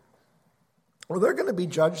unexpected. Well, they're going to be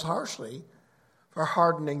judged harshly for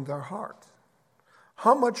hardening their heart.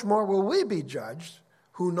 How much more will we be judged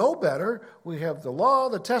who know better? We have the law,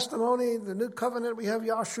 the testimony, the new covenant. We have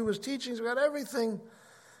Yahshua's teachings. We got everything.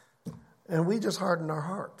 And we just harden our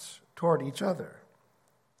hearts toward each other.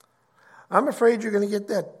 I'm afraid you're going to get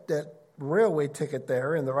that railway ticket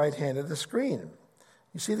there in the right hand of the screen.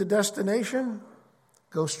 You see the destination?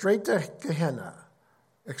 Go straight to Gehenna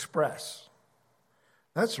Express.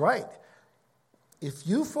 That's right. If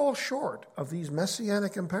you fall short of these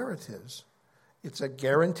messianic imperatives, it's a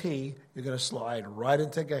guarantee you're going to slide right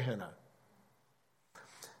into Gehenna.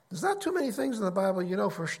 There's not too many things in the Bible,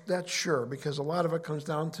 for that's sure, because a lot of it comes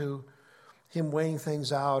down to him weighing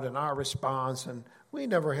things out and our response, and we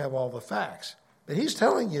never have all the facts. But he's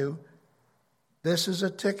telling you, this is a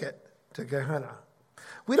ticket to Gehenna.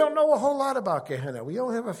 We don't know a whole lot about Gehenna. We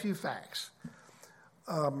only have a few facts.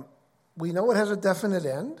 We know it has a definite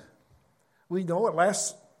end. We know it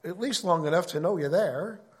lasts at least long enough to know you're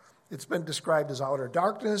there. It's been described as outer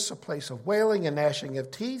darkness, a place of wailing and gnashing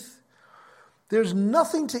of teeth. There's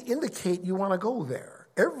nothing to indicate you want to go there.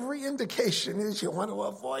 Every indication is you want to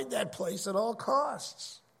avoid that place at all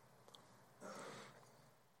costs.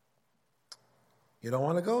 You don't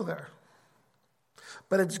want to go there.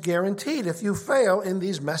 But it's guaranteed if you fail in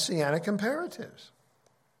these messianic imperatives.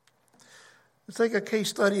 Let's take a case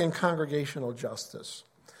study in congregational justice.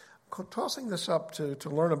 I'm tossing this up to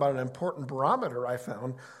learn about an important barometer I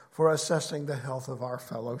found for assessing the health of our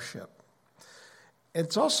fellowship.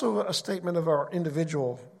 It's also a statement of our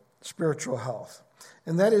individual spiritual health,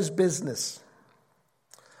 and that is business.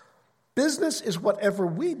 Business is whatever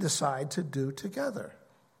we decide to do together.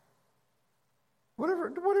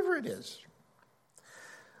 Whatever it is.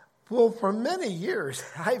 Well, for many years,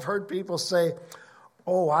 I've heard people say,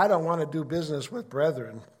 oh, I don't want to do business with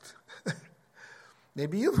brethren.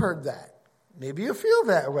 Maybe you've heard that. Maybe you feel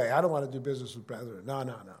that way. I don't want to do business with brethren.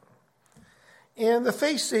 No. And the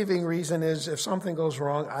face-saving reason is if something goes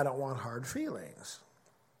wrong, I don't want hard feelings.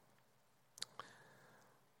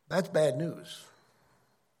 That's bad news.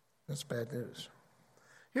 That's bad news.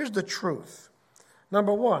 Here's the truth.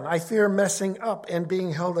 Number one, I fear messing up and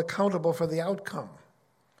being held accountable for the outcome.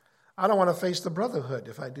 I don't want to face the brotherhood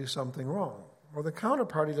if I do something wrong. Or the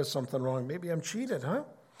counterparty does something wrong. Maybe I'm cheated, huh?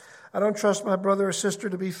 I don't trust my brother or sister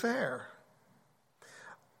to be fair.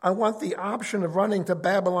 I want the option of running to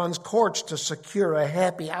Babylon's courts to secure a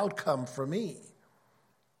happy outcome for me.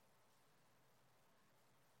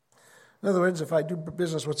 In other words, if I do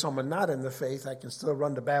business with someone not in the faith, I can still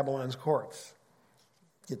run to Babylon's courts,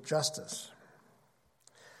 get justice.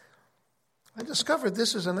 I discovered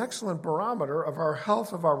this is an excellent barometer of our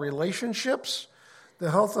health of our relationships,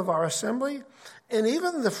 the health of our assembly, and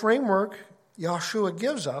even the framework Yahshua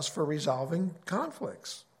gives us for resolving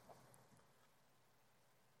conflicts.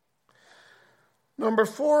 Number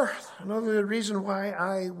 4, another reason why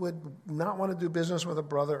I would not want to do business with a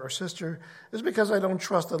brother or sister is because I don't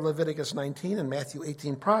trust the Leviticus 19 and Matthew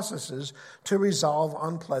 18 processes to resolve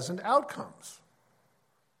unpleasant outcomes.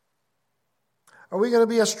 Are we going to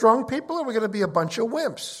be a strong people, or are we going to be a bunch of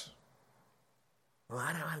wimps? Well,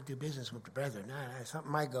 I don't want to do business with the brother. No,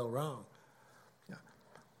 something might go wrong. Yeah.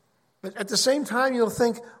 But at the same time, you'll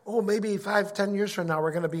think, oh, maybe 5-10 years from now,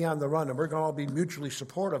 we're going to be on the run, and we're going to all be mutually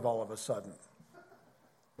supportive all of a sudden.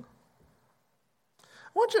 I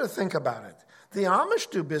want you to think about it. The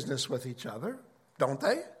Amish do business with each other, don't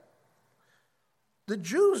they? The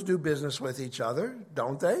Jews do business with each other,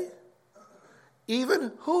 don't they?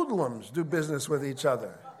 Even hoodlums do business with each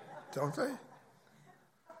other, don't they?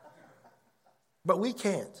 But we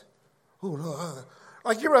can't.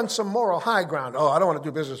 Like you're on some moral high ground. Oh, I don't want to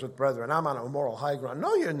do business with brethren. I'm on a moral high ground.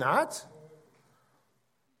 No, you're not.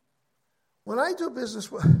 When I do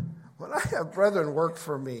business with, when I have brethren work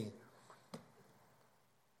for me,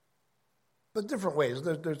 but different ways.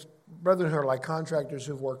 There's brethren who are like contractors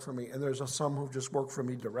who've worked for me, and there's some who've just worked for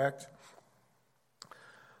me direct.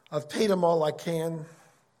 I've paid them all I can.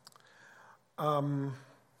 Let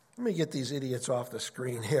me get these idiots off the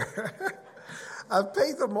screen here. I've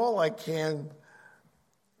paid them all I can.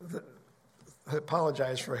 I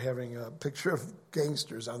apologize for having a picture of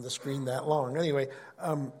gangsters on the screen that long. Anyway,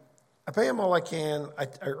 I pay them all I can. I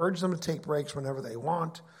urge them to take breaks whenever they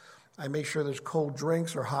want. I make sure there's cold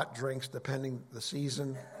drinks or hot drinks, depending the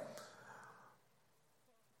season.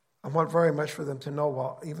 I want very much for them to know,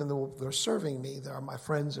 well, even though they're serving me, they are my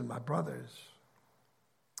friends and my brothers.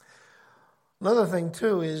 Another thing,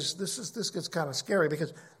 too, is this gets kind of scary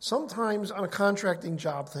because sometimes on a contracting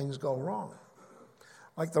job, things go wrong.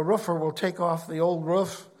 Like the roofer will take off the old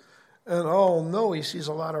roof and, oh, no, he sees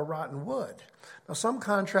a lot of rotten wood. Now, some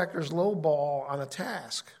contractors lowball on a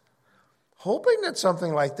task, hoping that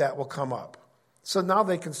something like that will come up. So now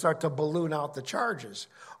they can start to balloon out the charges.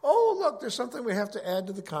 Oh, look, there's something we have to add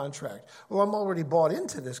to the contract. Well, I'm already bought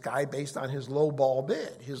into this guy based on his low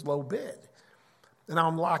bid. And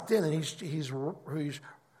I'm locked in, and he's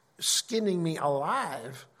skinning me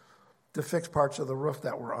alive to fix parts of the roof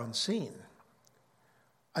that were unseen.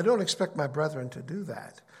 I don't expect my brethren to do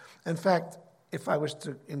that. In fact, if I was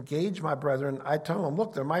to engage my brethren, I'd tell them,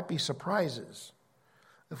 look, there might be surprises.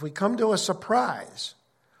 If we come to a surprise,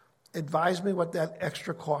 advise me what that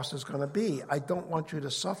extra cost is going to be. I don't want you to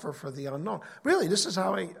suffer for the unknown. Really, this is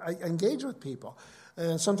how I engage with people.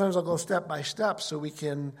 And sometimes I'll go step by step so we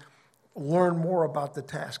can learn more about the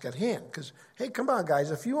task at hand. Because, hey, come on,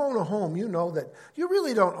 guys, if you own a home, you know that you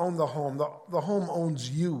really don't own the home. The home owns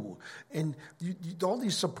you. And all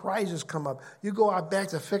these surprises come up. You go out back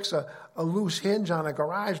to fix a loose hinge on a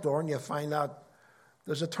garage door, and you find out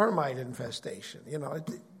there's a termite infestation. You know,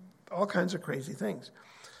 all kinds of crazy things.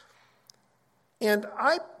 And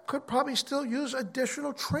I could probably still use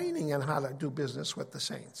additional training on how to do business with the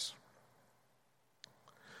saints.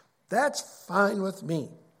 That's fine with me.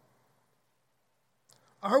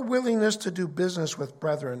 Our willingness to do business with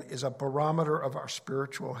brethren is a barometer of our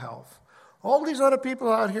spiritual health. All these other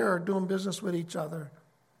people out here are doing business with each other,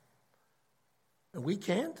 and we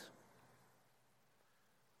can't.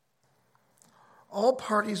 All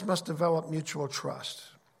parties must develop mutual trust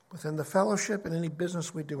within the fellowship and any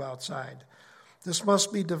business we do outside. This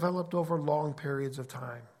must be developed over long periods of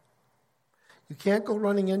time. You can't go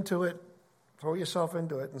running into it, throw yourself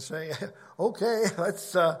into it, and say, okay,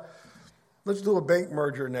 let's do a bank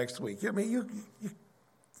merger next week. I mean, you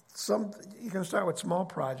can start with small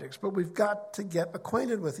projects, but we've got to get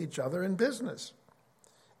acquainted with each other in business.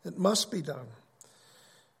 It must be done.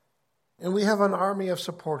 And we have an army of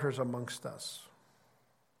supporters amongst us.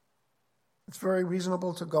 It's very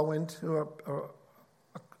reasonable to go into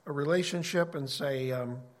a relationship and say,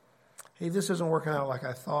 hey, this isn't working out like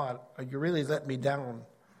I thought. You really let me down.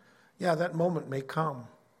 Yeah, that moment may come.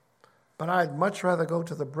 But I'd much rather go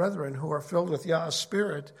to the brethren who are filled with Yah's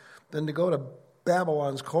Spirit than to go to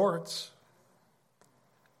Babylon's courts.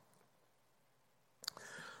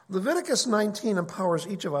 Leviticus 19 empowers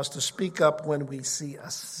each of us to speak up when we see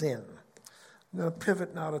a sin. I'm going to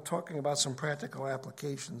pivot now to talking about some practical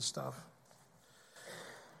application stuff.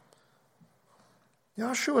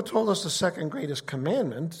 Yahshua told us the second greatest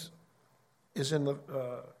commandment is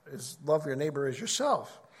love your neighbor as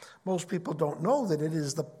yourself. Most people don't know that it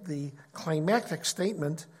is the climactic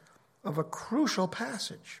statement of a crucial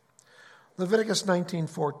passage. Leviticus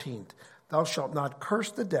 19:14. Thou shalt not curse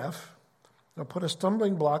the deaf, nor put a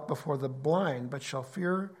stumbling block before the blind, but shall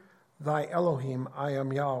fear thy Elohim. I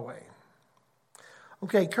am Yahweh.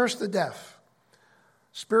 Okay, curse the deaf.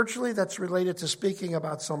 Spiritually, that's related to speaking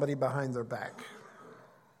about somebody behind their back.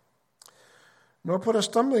 Nor put a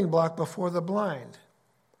stumbling block before the blind.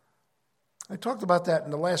 I talked about that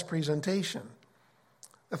in the last presentation.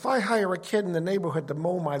 If I hire a kid in the neighborhood to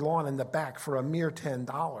mow my lawn in the back for a mere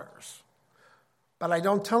 $10, but I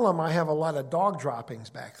don't tell him I have a lot of dog droppings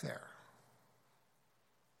back there,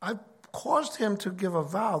 I've caused him to give a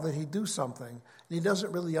vow that he'd do something, and he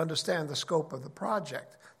doesn't really understand the scope of the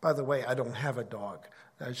project. By the way, I don't have a dog.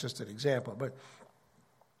 That's just an example. But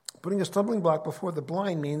putting a stumbling block before the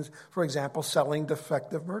blind means, for example, selling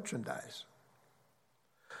defective merchandise.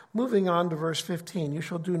 Moving on to verse 15, you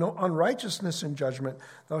shall do no unrighteousness in judgment.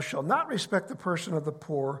 Thou shalt not respect the person of the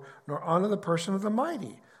poor, nor honor the person of the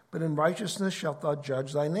mighty. But in righteousness shalt thou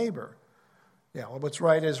judge thy neighbor. Yeah, well, what's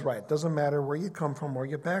right is right. Doesn't matter where you come from or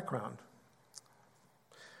your background.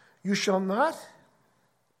 You shall not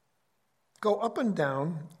go up and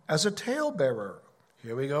down as a talebearer.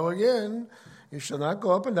 Here we go again. You shall not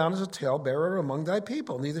go up and down as a talebearer among thy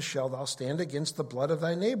people, neither shalt thou stand against the blood of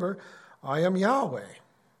thy neighbor. I am Yahweh.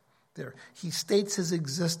 There, he states his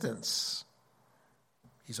existence.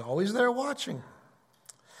 He's always there watching.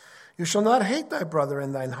 You shall not hate thy brother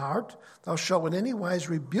in thine heart. Thou shalt in any wise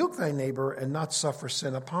rebuke thy neighbor and not suffer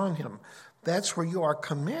sin upon him. That's where you are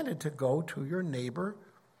commanded to go to your neighbor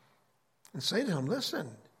and say to him, listen,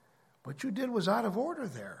 what you did was out of order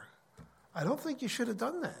there. I don't think you should have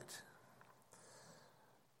done that.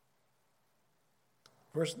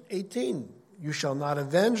 Verse 18, you shall not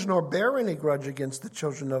avenge nor bear any grudge against the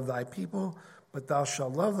children of thy people, but thou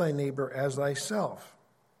shalt love thy neighbor as thyself.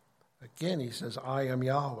 Again, he says, I am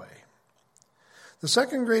Yahweh. The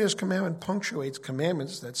second greatest commandment punctuates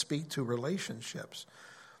commandments that speak to relationships.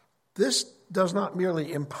 This does not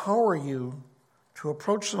merely empower you to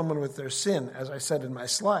approach someone with their sin, as I said in my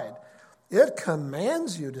slide. It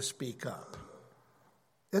commands you to speak up.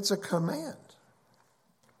 It's a command.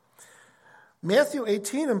 Matthew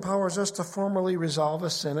 18 empowers us to formally resolve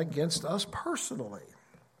a sin against us personally.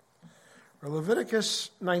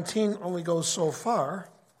 Leviticus 19 only goes so far.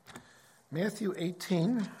 Matthew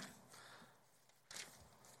 18.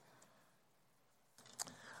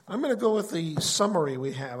 I'm going to go with the summary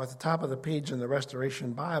we have at the top of the page in the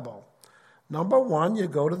Restoration Bible. Number one, you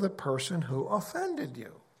go to the person who offended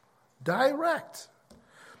you. Direct.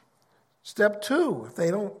 Step two, if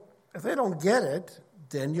they don't get it,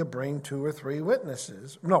 then you bring 2 or 3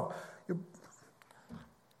 witnesses. No,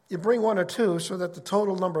 you bring 1 or 2 so that the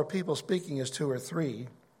total number of people speaking is 2 or 3.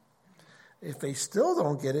 If they still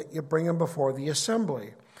don't get it, you bring them before the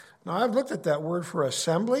assembly. Now, I've looked at that word for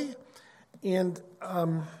assembly, and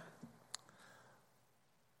I'll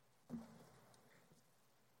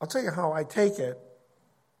tell you how I take it,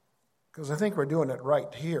 because I think we're doing it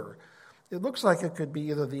right here. It looks like it could be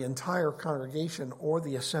either the entire congregation or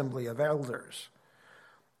the assembly of elders.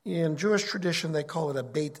 In Jewish tradition, they call it a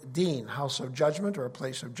Beit Din, house of judgment or a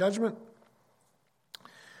place of judgment.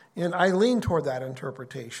 And I lean toward that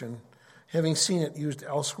interpretation, having seen it used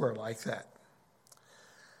elsewhere like that.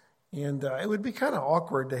 And it would be kind of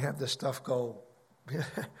awkward to have this stuff go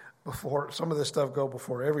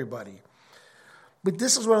before everybody. But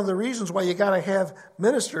this is one of the reasons why you got to have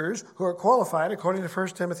ministers who are qualified according to 1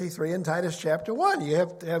 Timothy 3 and Titus chapter 1. You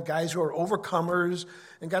have to have guys who are overcomers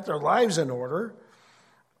and got their lives in order.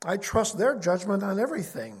 I trust their judgment on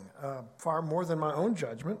everything, far more than my own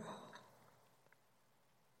judgment.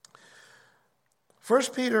 1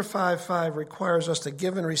 Peter 5:5 requires us to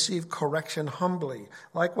give and receive correction humbly.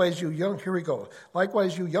 Likewise, you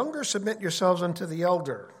younger, submit yourselves unto the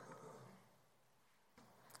elder.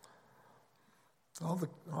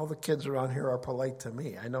 All the kids around here are polite to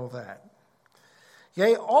me. I know that.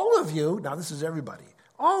 Yea, all of you, now this is everybody,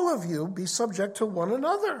 all of you be subject to one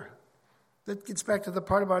another. That gets back to the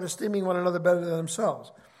part about esteeming one another better than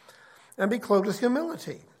themselves. And be clothed with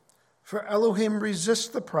humility. For Elohim resists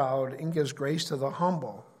the proud and gives grace to the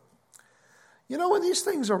humble. You know, when these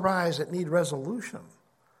things arise that need resolution,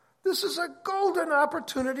 this is a golden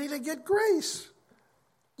opportunity to get grace.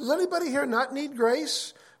 Does anybody here not need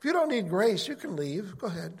grace? If you don't need grace, you can leave. Go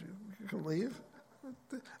ahead, you can leave.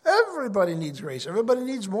 Everybody needs grace. Everybody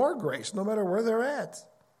needs more grace, no matter where they're at.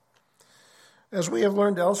 As we have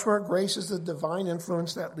learned elsewhere, grace is the divine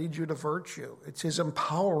influence that leads you to virtue. It's his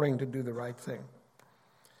empowering to do the right thing.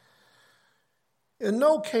 In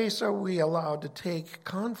no case are we allowed to take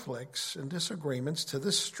conflicts and disagreements to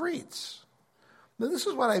the streets. Now, this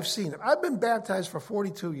is what I've seen. I've been baptized for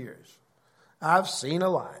 42 years. I've seen a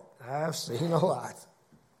lot. I've seen a lot.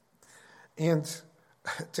 And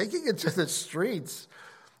taking it to the streets,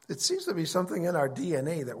 it seems to be something in our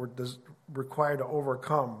DNA that we're required to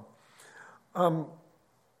overcome.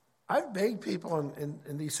 I've begged people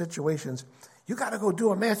in these situations, you got to go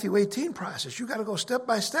do a Matthew 18 process. You got to go step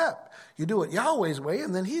by step. You do it Yahweh's way,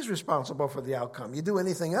 and then he's responsible for the outcome. You do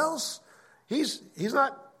anything else, he's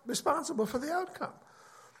not responsible for the outcome.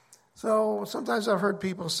 So sometimes I've heard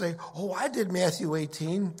people say, oh, I did Matthew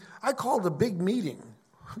 18. I called a big meeting,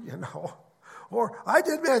 Or I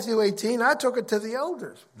did Matthew 18. I took it to the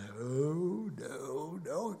elders. No,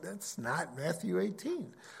 that's not Matthew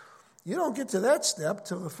 18. You don't get to that step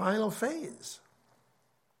till the final phase.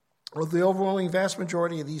 Well, the overwhelming vast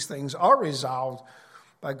majority of these things are resolved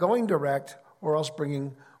by going direct or else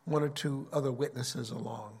bringing one or two other witnesses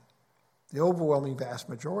along. The overwhelming vast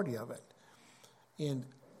majority of it. And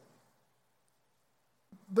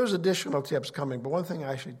there's additional tips coming, but one thing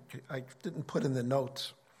I didn't put in the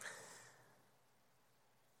notes.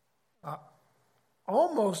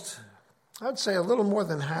 Almost, I'd say a little more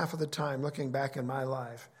than half of the time, looking back in my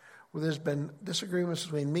life, where there's been disagreements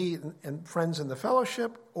between me and friends in the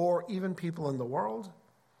fellowship or even people in the world,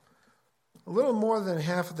 a little more than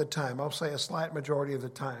half of the time, I'll say a slight majority of the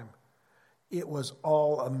time, it was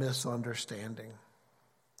all a misunderstanding.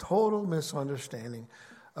 Total misunderstanding.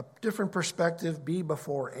 A different perspective, B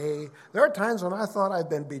before A. There are times when I thought I'd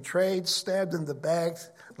been betrayed, stabbed in the back,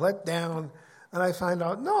 let down, and I find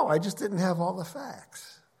out, no, I just didn't have all the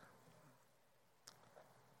facts.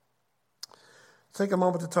 Take a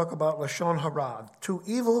moment to talk about Lashon Hara, to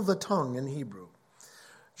evil the tongue in Hebrew.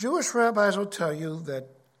 Jewish rabbis will tell you that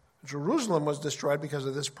Jerusalem was destroyed because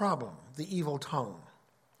of this problem, the evil tongue.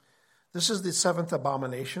 This is the seventh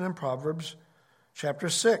abomination in Proverbs chapter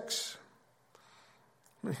 6.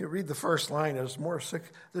 When you read the first line,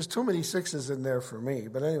 there's too many sixes in there for me.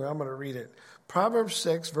 But anyway, I'm going to read it. Proverbs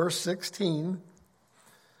 6, verse 16,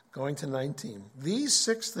 going to 19. These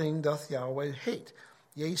 6 things doth Yahweh hate.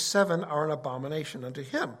 Yea, 7 are an abomination unto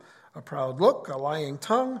him. A proud look, a lying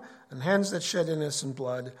tongue, and hands that shed innocent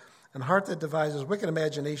blood, and heart that devises wicked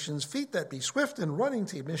imaginations, feet that be swift in running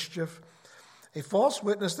to mischief, a false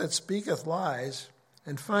witness that speaketh lies,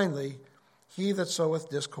 and finally, he that soweth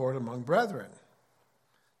discord among brethren.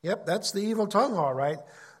 Yep, that's the evil tongue, all right.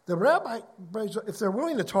 The rabbi, if they're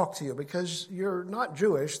willing to talk to you, because you're not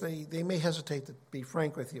Jewish, they may hesitate to be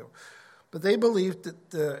frank with you. But they believed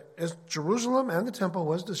that Jerusalem and the temple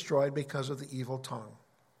was destroyed because of the evil tongue.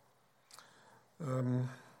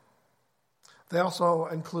 They also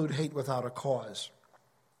include hate without a cause.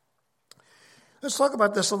 Let's talk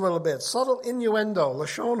about this a little bit. Subtle innuendo,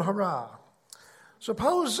 Lashon Hara.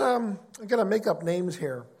 Suppose, I'm going to make up names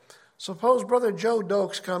here. Suppose Brother Joe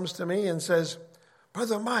Dokes comes to me and says,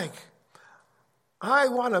 Brother Mike, I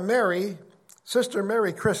want to marry Sister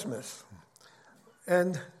Merry Christmas.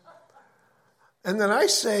 And then I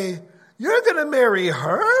say, you're going to marry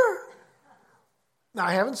her? Now,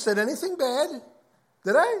 I haven't said anything bad.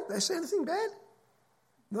 Did I? Did I say anything bad?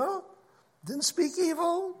 No? Didn't speak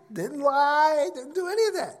evil, didn't lie, didn't do any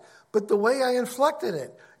of that. But the way I inflected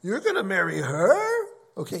it, you're going to marry her?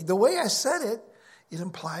 Okay, the way I said it, it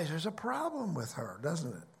implies there's a problem with her,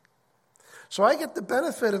 doesn't it? So I get the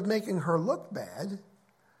benefit of making her look bad,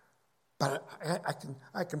 but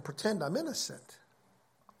I can pretend I'm innocent.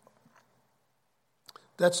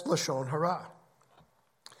 That's Lashon Hara.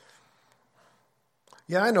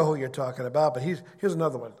 Yeah, I know who you're talking about, but here's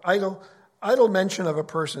another one. Idle mention of a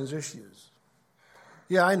person's issues.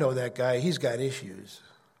 Yeah, I know that guy. He's got issues.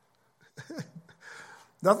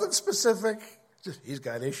 Nothing specific, just he's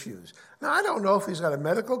got issues. Now, I don't know if he's got a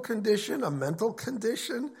medical condition, a mental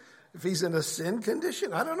condition, if he's in a sin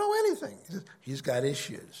condition. I don't know anything. He's got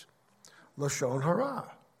issues. Lashon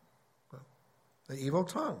Hara, the evil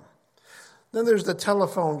tongue. Then there's the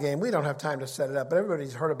telephone game. We don't have time to set it up, but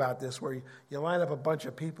everybody's heard about this, where you line up a bunch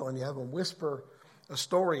of people and you have them whisper a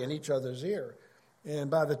story in each other's ear.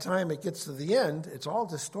 And by the time it gets to the end, it's all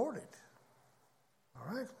distorted.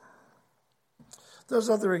 All right? There's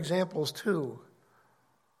other examples too.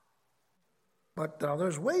 But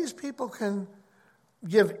there's ways people can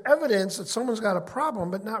give evidence that someone's got a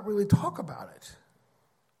problem but not really talk about it.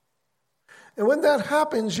 And when that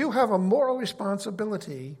happens, you have a moral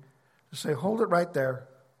responsibility to say, hold it right there.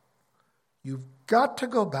 You've got to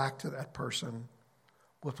go back to that person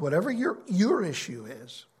with whatever your issue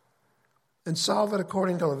is and solve it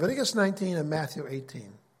according to Leviticus 19 and Matthew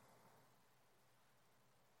 18.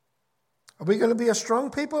 Are we going to be a strong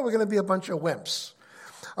people, or are we going to be a bunch of wimps?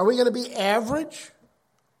 Are we going to be average?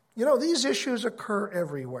 You know, these issues occur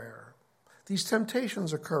everywhere. These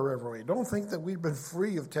temptations occur everywhere. Don't think that we've been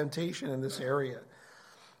free of temptation in this area.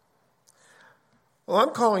 Well, I'm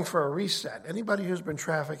calling for a reset. Anybody who's been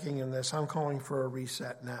trafficking in this, I'm calling for a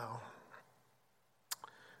reset now.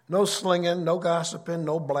 No slinging, no gossiping,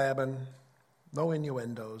 no blabbing, no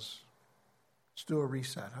innuendos. Let's do a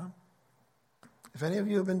reset, huh? If any of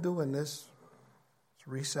you have been doing this, let's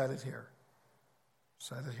reset it here.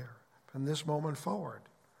 Set it here. From this moment forward,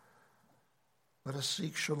 let us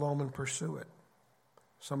seek shalom and pursue it.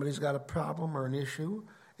 Somebody's got a problem or an issue,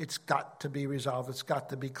 it's got to be resolved. It's got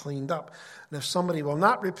to be cleaned up. And if somebody will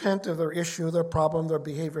not repent of their issue, their problem, their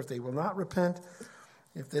behavior, if they will not repent,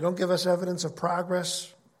 if they don't give us evidence of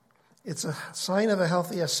progress, it's a sign of a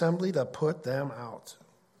healthy assembly to put them out.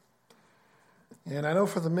 And I know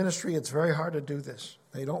for the ministry, it's very hard to do this.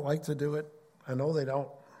 They don't like to do it. I know they don't.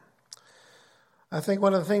 I think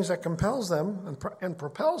one of the things that compels them and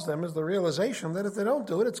propels them is the realization that if they don't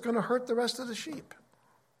do it, it's going to hurt the rest of the sheep.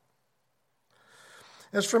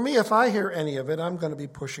 As for me, if I hear any of it, I'm going to be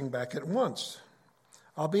pushing back at once.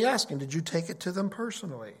 I'll be asking, did you take it to them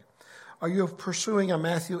personally? Are you pursuing a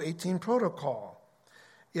Matthew 18 protocol?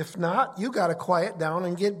 If not, you got to quiet down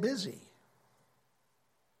and get busy.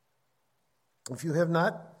 If you have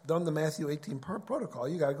not done the Matthew 18 protocol,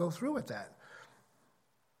 you got to go through with that.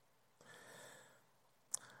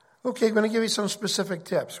 Okay, I'm going to give you some specific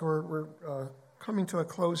tips. We're coming to a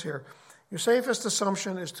close here. Your safest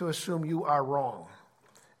assumption is to assume you are wrong.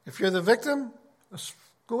 If you're the victim,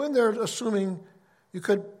 go in there assuming you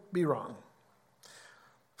could be wrong.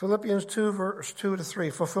 Philippians 2, verse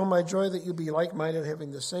 2-3. Fulfill my joy that you be like-minded,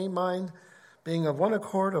 having the same mind, being of one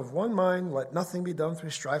accord, of one mind. Let nothing be done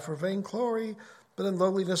through strife or vainglory, but in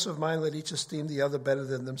lowliness of mind let each esteem the other better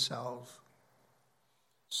than themselves.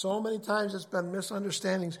 So many times it's been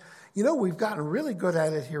misunderstandings. You know, we've gotten really good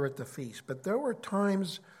at it here at the feast, but there were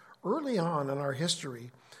times early on in our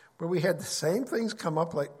history where we had the same things come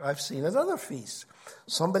up like I've seen at other feasts.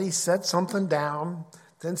 Somebody sets something down,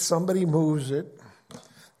 then somebody moves it,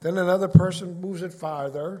 then another person moves it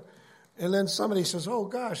farther, and then somebody says, oh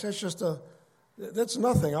gosh, that's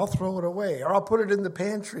nothing, I'll throw it away, or I'll put it in the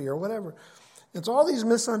pantry, or whatever. It's all these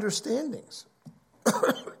misunderstandings.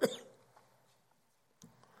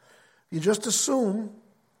 You just assume,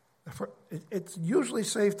 it's usually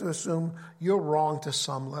safe to assume you're wrong to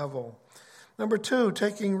some level. Number 2,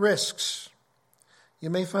 taking risks. You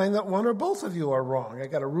may find that one or both of you are wrong. I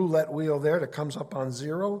got a roulette wheel there that comes up on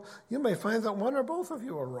 0. You may find that one or both of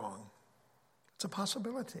you are wrong. It's a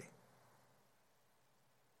possibility.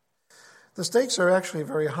 The stakes are actually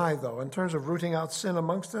very high, though. In terms of rooting out sin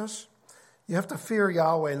amongst us, you have to fear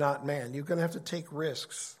Yahweh, not man. You're going to have to take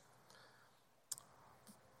risks.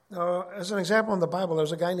 Now, as an example in the Bible,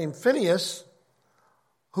 there's a guy named Phineas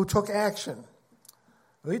who took action.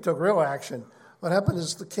 Well, he took real action. What happened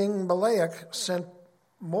is the king Balak sent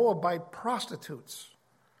Moabite prostitutes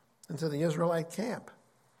into the Israelite camp.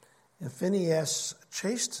 And Phineas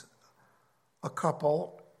chased a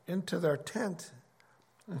couple into their tent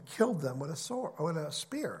and killed them with a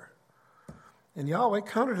spear. And Yahweh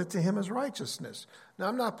counted it to him as righteousness. Now,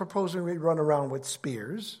 I'm not proposing we run around with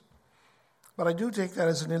spears, but I do take that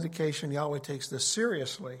as an indication Yahweh takes this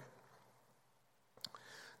seriously.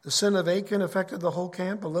 The sin of Achan affected the whole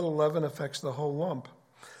camp. A little leaven affects the whole lump.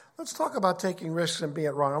 Let's talk about taking risks and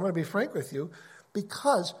being wrong. I'm going to be frank with you,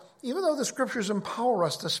 because even though the scriptures empower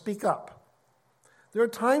us to speak up, there are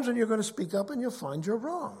times when you're going to speak up and you'll find you're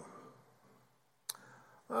wrong.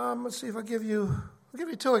 Let's see if I'll give you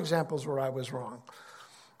 2 examples where I was wrong.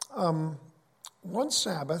 One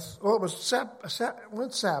Sabbath, it was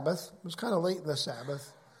kind of late in the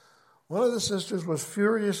Sabbath. One of the sisters was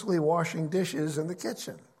furiously washing dishes in the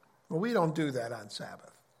kitchen. Well, we don't do that on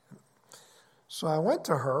Sabbath. So I went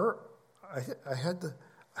to her. I had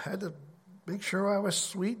to make sure I was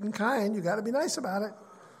sweet and kind. You got to be nice about it.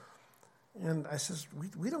 And I says,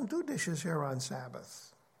 we don't do dishes here on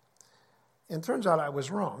Sabbath. And it turns out I was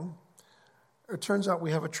wrong. It turns out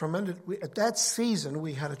at that season,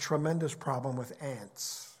 we had a tremendous problem with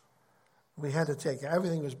ants. We had to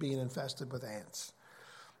everything was being infested with ants.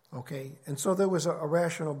 Okay, and so there was a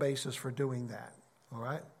rational basis for doing that, all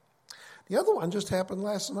right? The other one just happened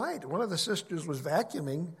last night. One of the sisters was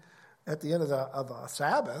vacuuming at the end of the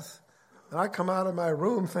Sabbath, and I come out of my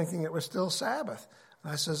room thinking it was still Sabbath.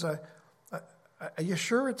 And I says, are you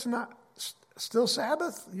sure it's not still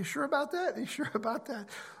Sabbath? Are you sure about that? Are you sure about that?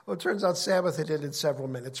 Well, it turns out Sabbath had ended several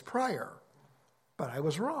minutes prior, but I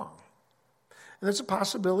was wrong. And there's a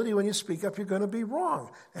possibility when you speak up, you're going to be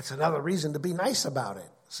wrong. That's another reason to be nice about it.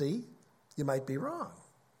 See, you might be wrong.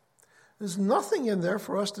 There's nothing in there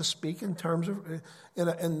for us to speak in terms of,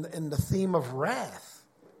 in the theme of wrath.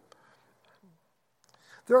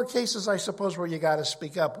 There are cases, I suppose, where you got to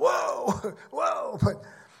speak up. Whoa, whoa, but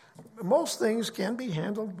most things can be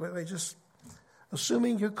handled by just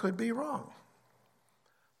assuming you could be wrong.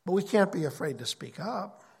 But we can't be afraid to speak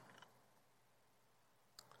up.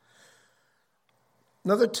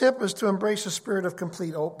 Another tip is to embrace a spirit of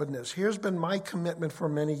complete openness. Here's been my commitment for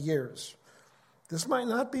many years. This might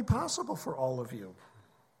not be possible for all of you,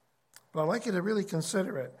 but I'd like you to really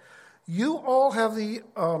consider it. You all have the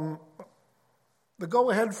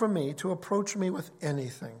go-ahead from me to approach me with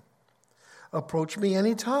anything. Approach me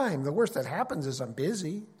anytime. The worst that happens is I'm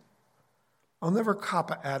busy. I'll never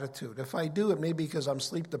cop an attitude. If I do, it may be because I'm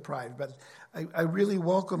sleep-deprived, but I really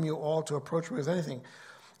welcome you all to approach me with anything.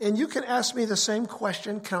 And you can ask me the same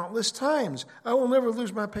question countless times. I will never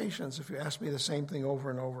lose my patience if you ask me the same thing over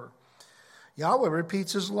and over. Yahweh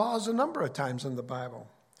repeats his laws a number of times in the Bible.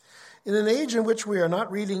 In an age in which we are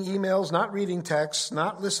not reading emails, not reading texts,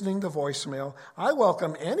 not listening to voicemail, I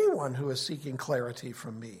welcome anyone who is seeking clarity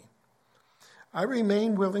from me. I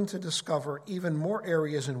remain willing to discover even more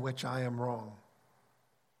areas in which I am wrong.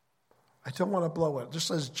 I don't want to blow it.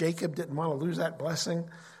 Just as Jacob didn't want to lose that blessing,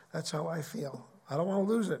 that's how I feel. I don't want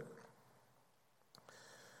to lose it.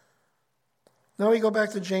 Now we go back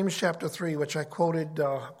to James chapter 3, which I quoted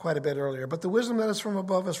quite a bit earlier. But the wisdom that is from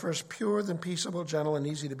above is first pure, then peaceable, gentle, and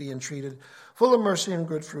easy to be entreated, full of mercy and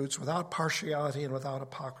good fruits, without partiality and without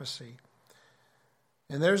hypocrisy.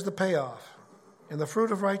 And there's the payoff. And the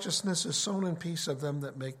fruit of righteousness is sown in peace of them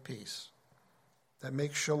that make peace, that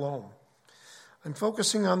make shalom. I'm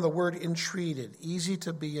focusing on the word entreated, easy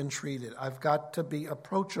to be entreated. I've got to be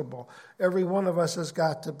approachable. Every one of us has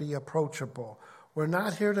got to be approachable. We're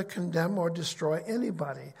not here to condemn or destroy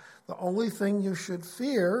anybody. The only thing you should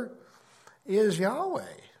fear is Yahweh.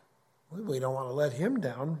 We don't want to let him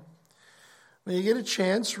down. When you get a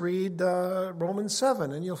chance, read Romans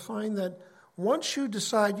 7, and you'll find that once you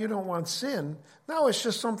decide you don't want sin, now it's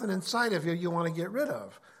just something inside of you want to get rid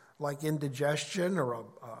of, like indigestion or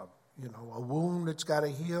a wound that's got to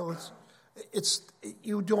heal. It's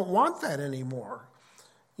you don't want that anymore.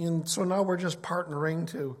 And so now we're just partnering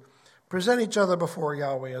to present each other before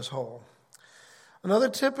Yahweh as whole. Another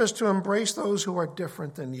tip is to embrace those who are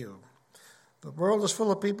different than you. The world is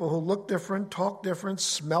full of people who look different, talk different,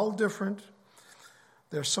 smell different.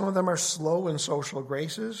 Some of them are slow in social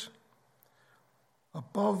graces.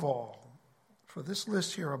 Above all, for this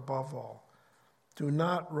list here, above all, do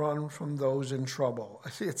not run from those in trouble.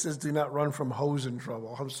 It says do not run from hoes in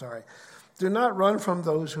trouble. I'm sorry. Do not run from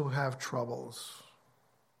those who have troubles.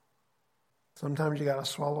 Sometimes you got to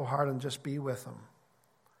swallow hard and just be with them.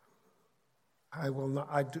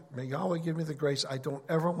 May Yahweh give me the grace. I don't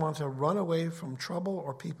ever want to run away from trouble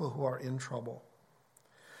or people who are in trouble.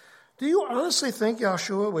 Do you honestly think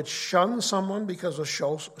Yahshua would shun someone because of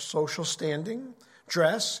social standing,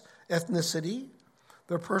 dress, ethnicity,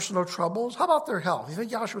 their personal troubles? How about their health? You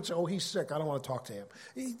think Yahshua would say, oh, he's sick, I don't want to talk to him?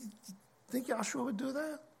 You think Yahshua would do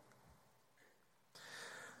that?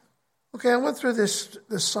 Okay, I went through this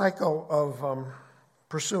cycle of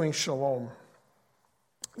pursuing shalom.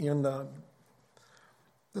 And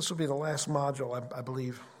this will be the last module, I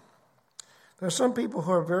believe. There are some people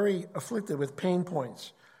who are very afflicted with pain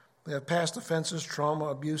points. They have past offenses, trauma,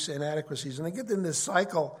 abuse, inadequacies. And they get in this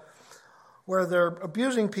cycle where they're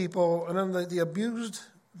abusing people, and then the abused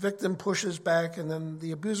victim pushes back, and then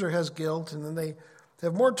the abuser has guilt, and then they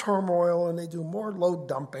have more turmoil, and they do more load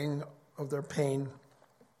dumping of their pain.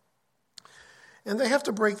 And they have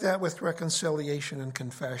to break that with reconciliation and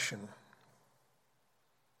confession.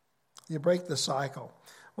 You break the cycle.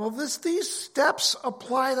 Well, these steps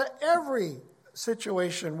apply to every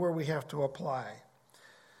situation where we have to apply.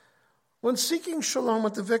 When seeking shalom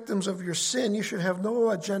with the victims of your sin, you should have no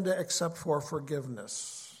agenda except for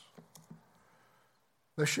forgiveness.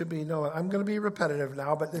 There should be no, I'm going to be repetitive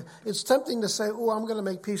now, but it's tempting to say, oh, I'm going to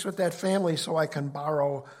make peace with that family so I can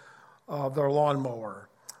borrow their lawnmower.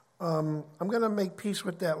 I'm going to make peace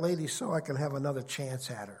with that lady so I can have another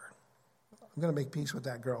chance at her. I'm going to make peace with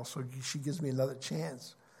that girl so she gives me another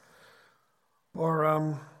chance. Or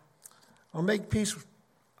I'll make peace.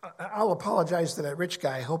 I'll apologize to that rich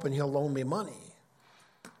guy hoping he'll loan me money.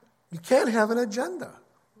 You can't have an agenda.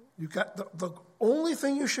 You got the only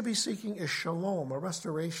thing you should be seeking is shalom, a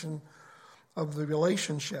restoration of the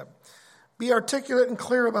relationship. Be articulate and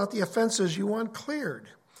clear about the offenses you want cleared.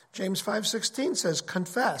 James 5:16 says,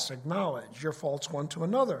 confess, acknowledge your faults one to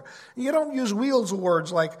another. You don't use wheels of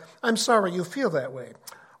words like, I'm sorry you feel that way,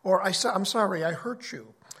 or I'm sorry I hurt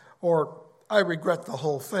you, or I regret the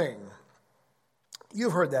whole thing.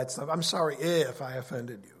 You've heard that stuff. I'm sorry if I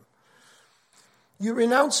offended you. You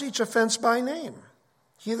renounce each offense by name.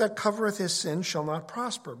 He that covereth his sin shall not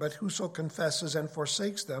prosper, but whoso confesses and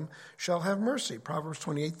forsakes them shall have mercy. Proverbs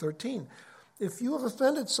 28:13. If you have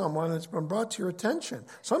offended someone and it's been brought to your attention,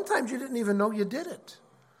 sometimes you didn't even know you did it.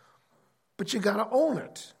 But you got to own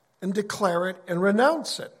it and declare it and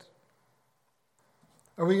renounce it.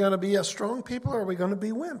 Are we going to be a strong people or are we going to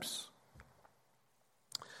be wimps?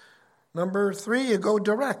 Number 3, you go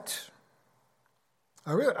direct.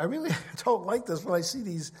 I really don't like this when I see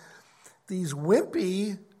these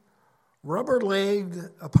wimpy,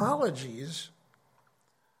 rubber-legged apologies.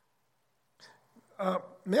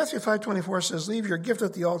 Matthew 5:24 says, leave your gift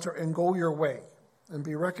at the altar and go your way and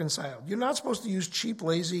be reconciled. You're not supposed to use cheap,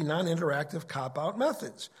 lazy, non-interactive cop-out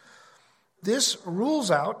methods. This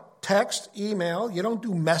rules out text, email. You don't do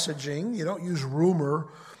messaging. You don't use rumor.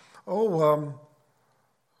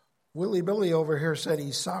 Willie Billy over here said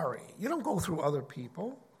he's sorry. You don't go through other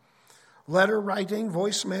people. Letter writing,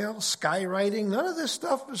 voicemail, skywriting, none of this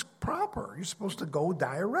stuff is proper. You're supposed to go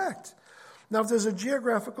direct. Now, if there's a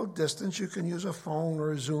geographical distance, you can use a phone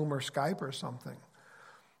or a Zoom or Skype or something.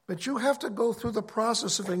 But you have to go through the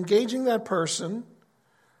process of engaging that person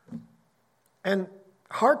and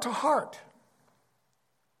heart to heart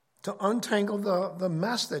to untangle the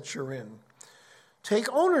mess that you're in.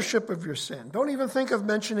 Take ownership of your sin. Don't even think of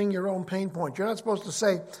mentioning your own pain point. You're not supposed to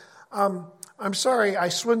say, I'm sorry I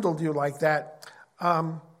swindled you like that.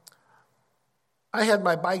 I had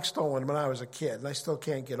my bike stolen when I was a kid, and I still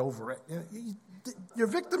can't get over it. Your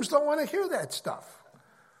victims don't want to hear that stuff.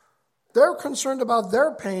 They're concerned about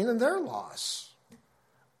their pain and their loss.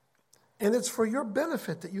 And it's for your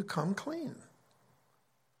benefit that you come clean.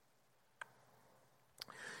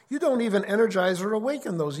 You don't even energize or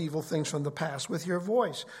awaken those evil things from the past with your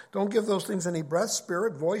voice. Don't give those things any breath,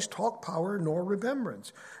 spirit, voice, talk, power, nor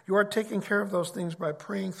remembrance. You are taking care of those things by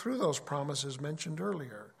praying through those promises mentioned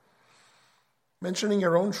earlier. Mentioning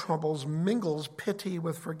your own troubles mingles pity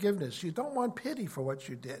with forgiveness. You don't want pity for what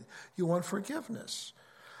you did. You want forgiveness.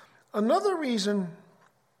 Another reason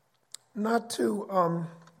not to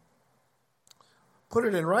put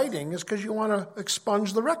it in writing is because you want to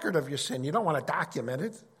expunge the record of your sin. You don't want to document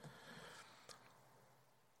it.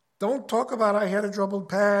 Don't talk about, I had a troubled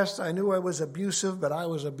past, I knew I was abusive, but I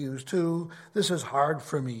was abused too. This is hard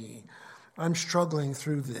for me. I'm struggling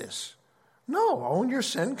through this. No, own your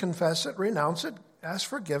sin, confess it, renounce it, ask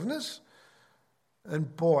forgiveness.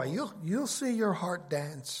 And boy, you'll see your heart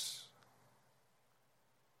dance.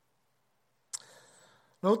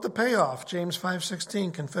 Note the payoff, James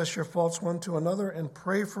 5:16, confess your faults one to another and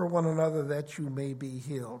pray for one another that you may be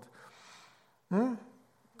healed. I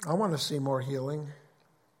want to see more healing.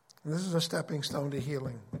 And this is a stepping stone to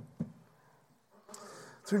healing.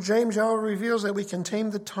 Through James, Yahweh reveals that we can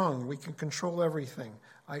tame the tongue. We can control everything.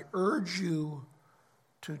 I urge you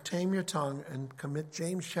to tame your tongue and commit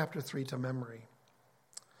James chapter 3 to memory.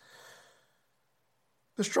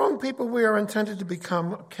 The strong people we are intended to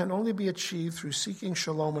become can only be achieved through seeking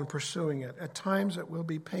shalom and pursuing it. At times it will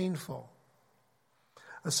be painful.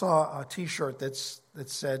 I saw a T-shirt that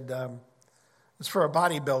said, it's for a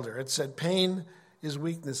bodybuilder. It said, pain is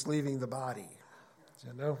weakness leaving the body.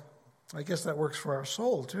 You know, I guess that works for our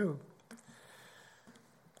soul too.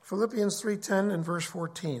 Philippians 3:10 and verse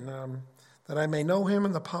 14, that I may know him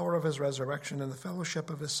in the power of his resurrection and the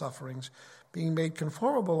fellowship of his sufferings, being made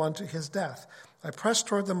conformable unto his death. I press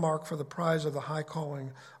toward the mark for the prize of the high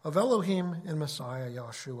calling of Elohim in Messiah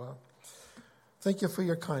Yahshua. Thank you for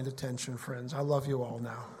your kind attention, friends. I love you all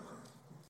now.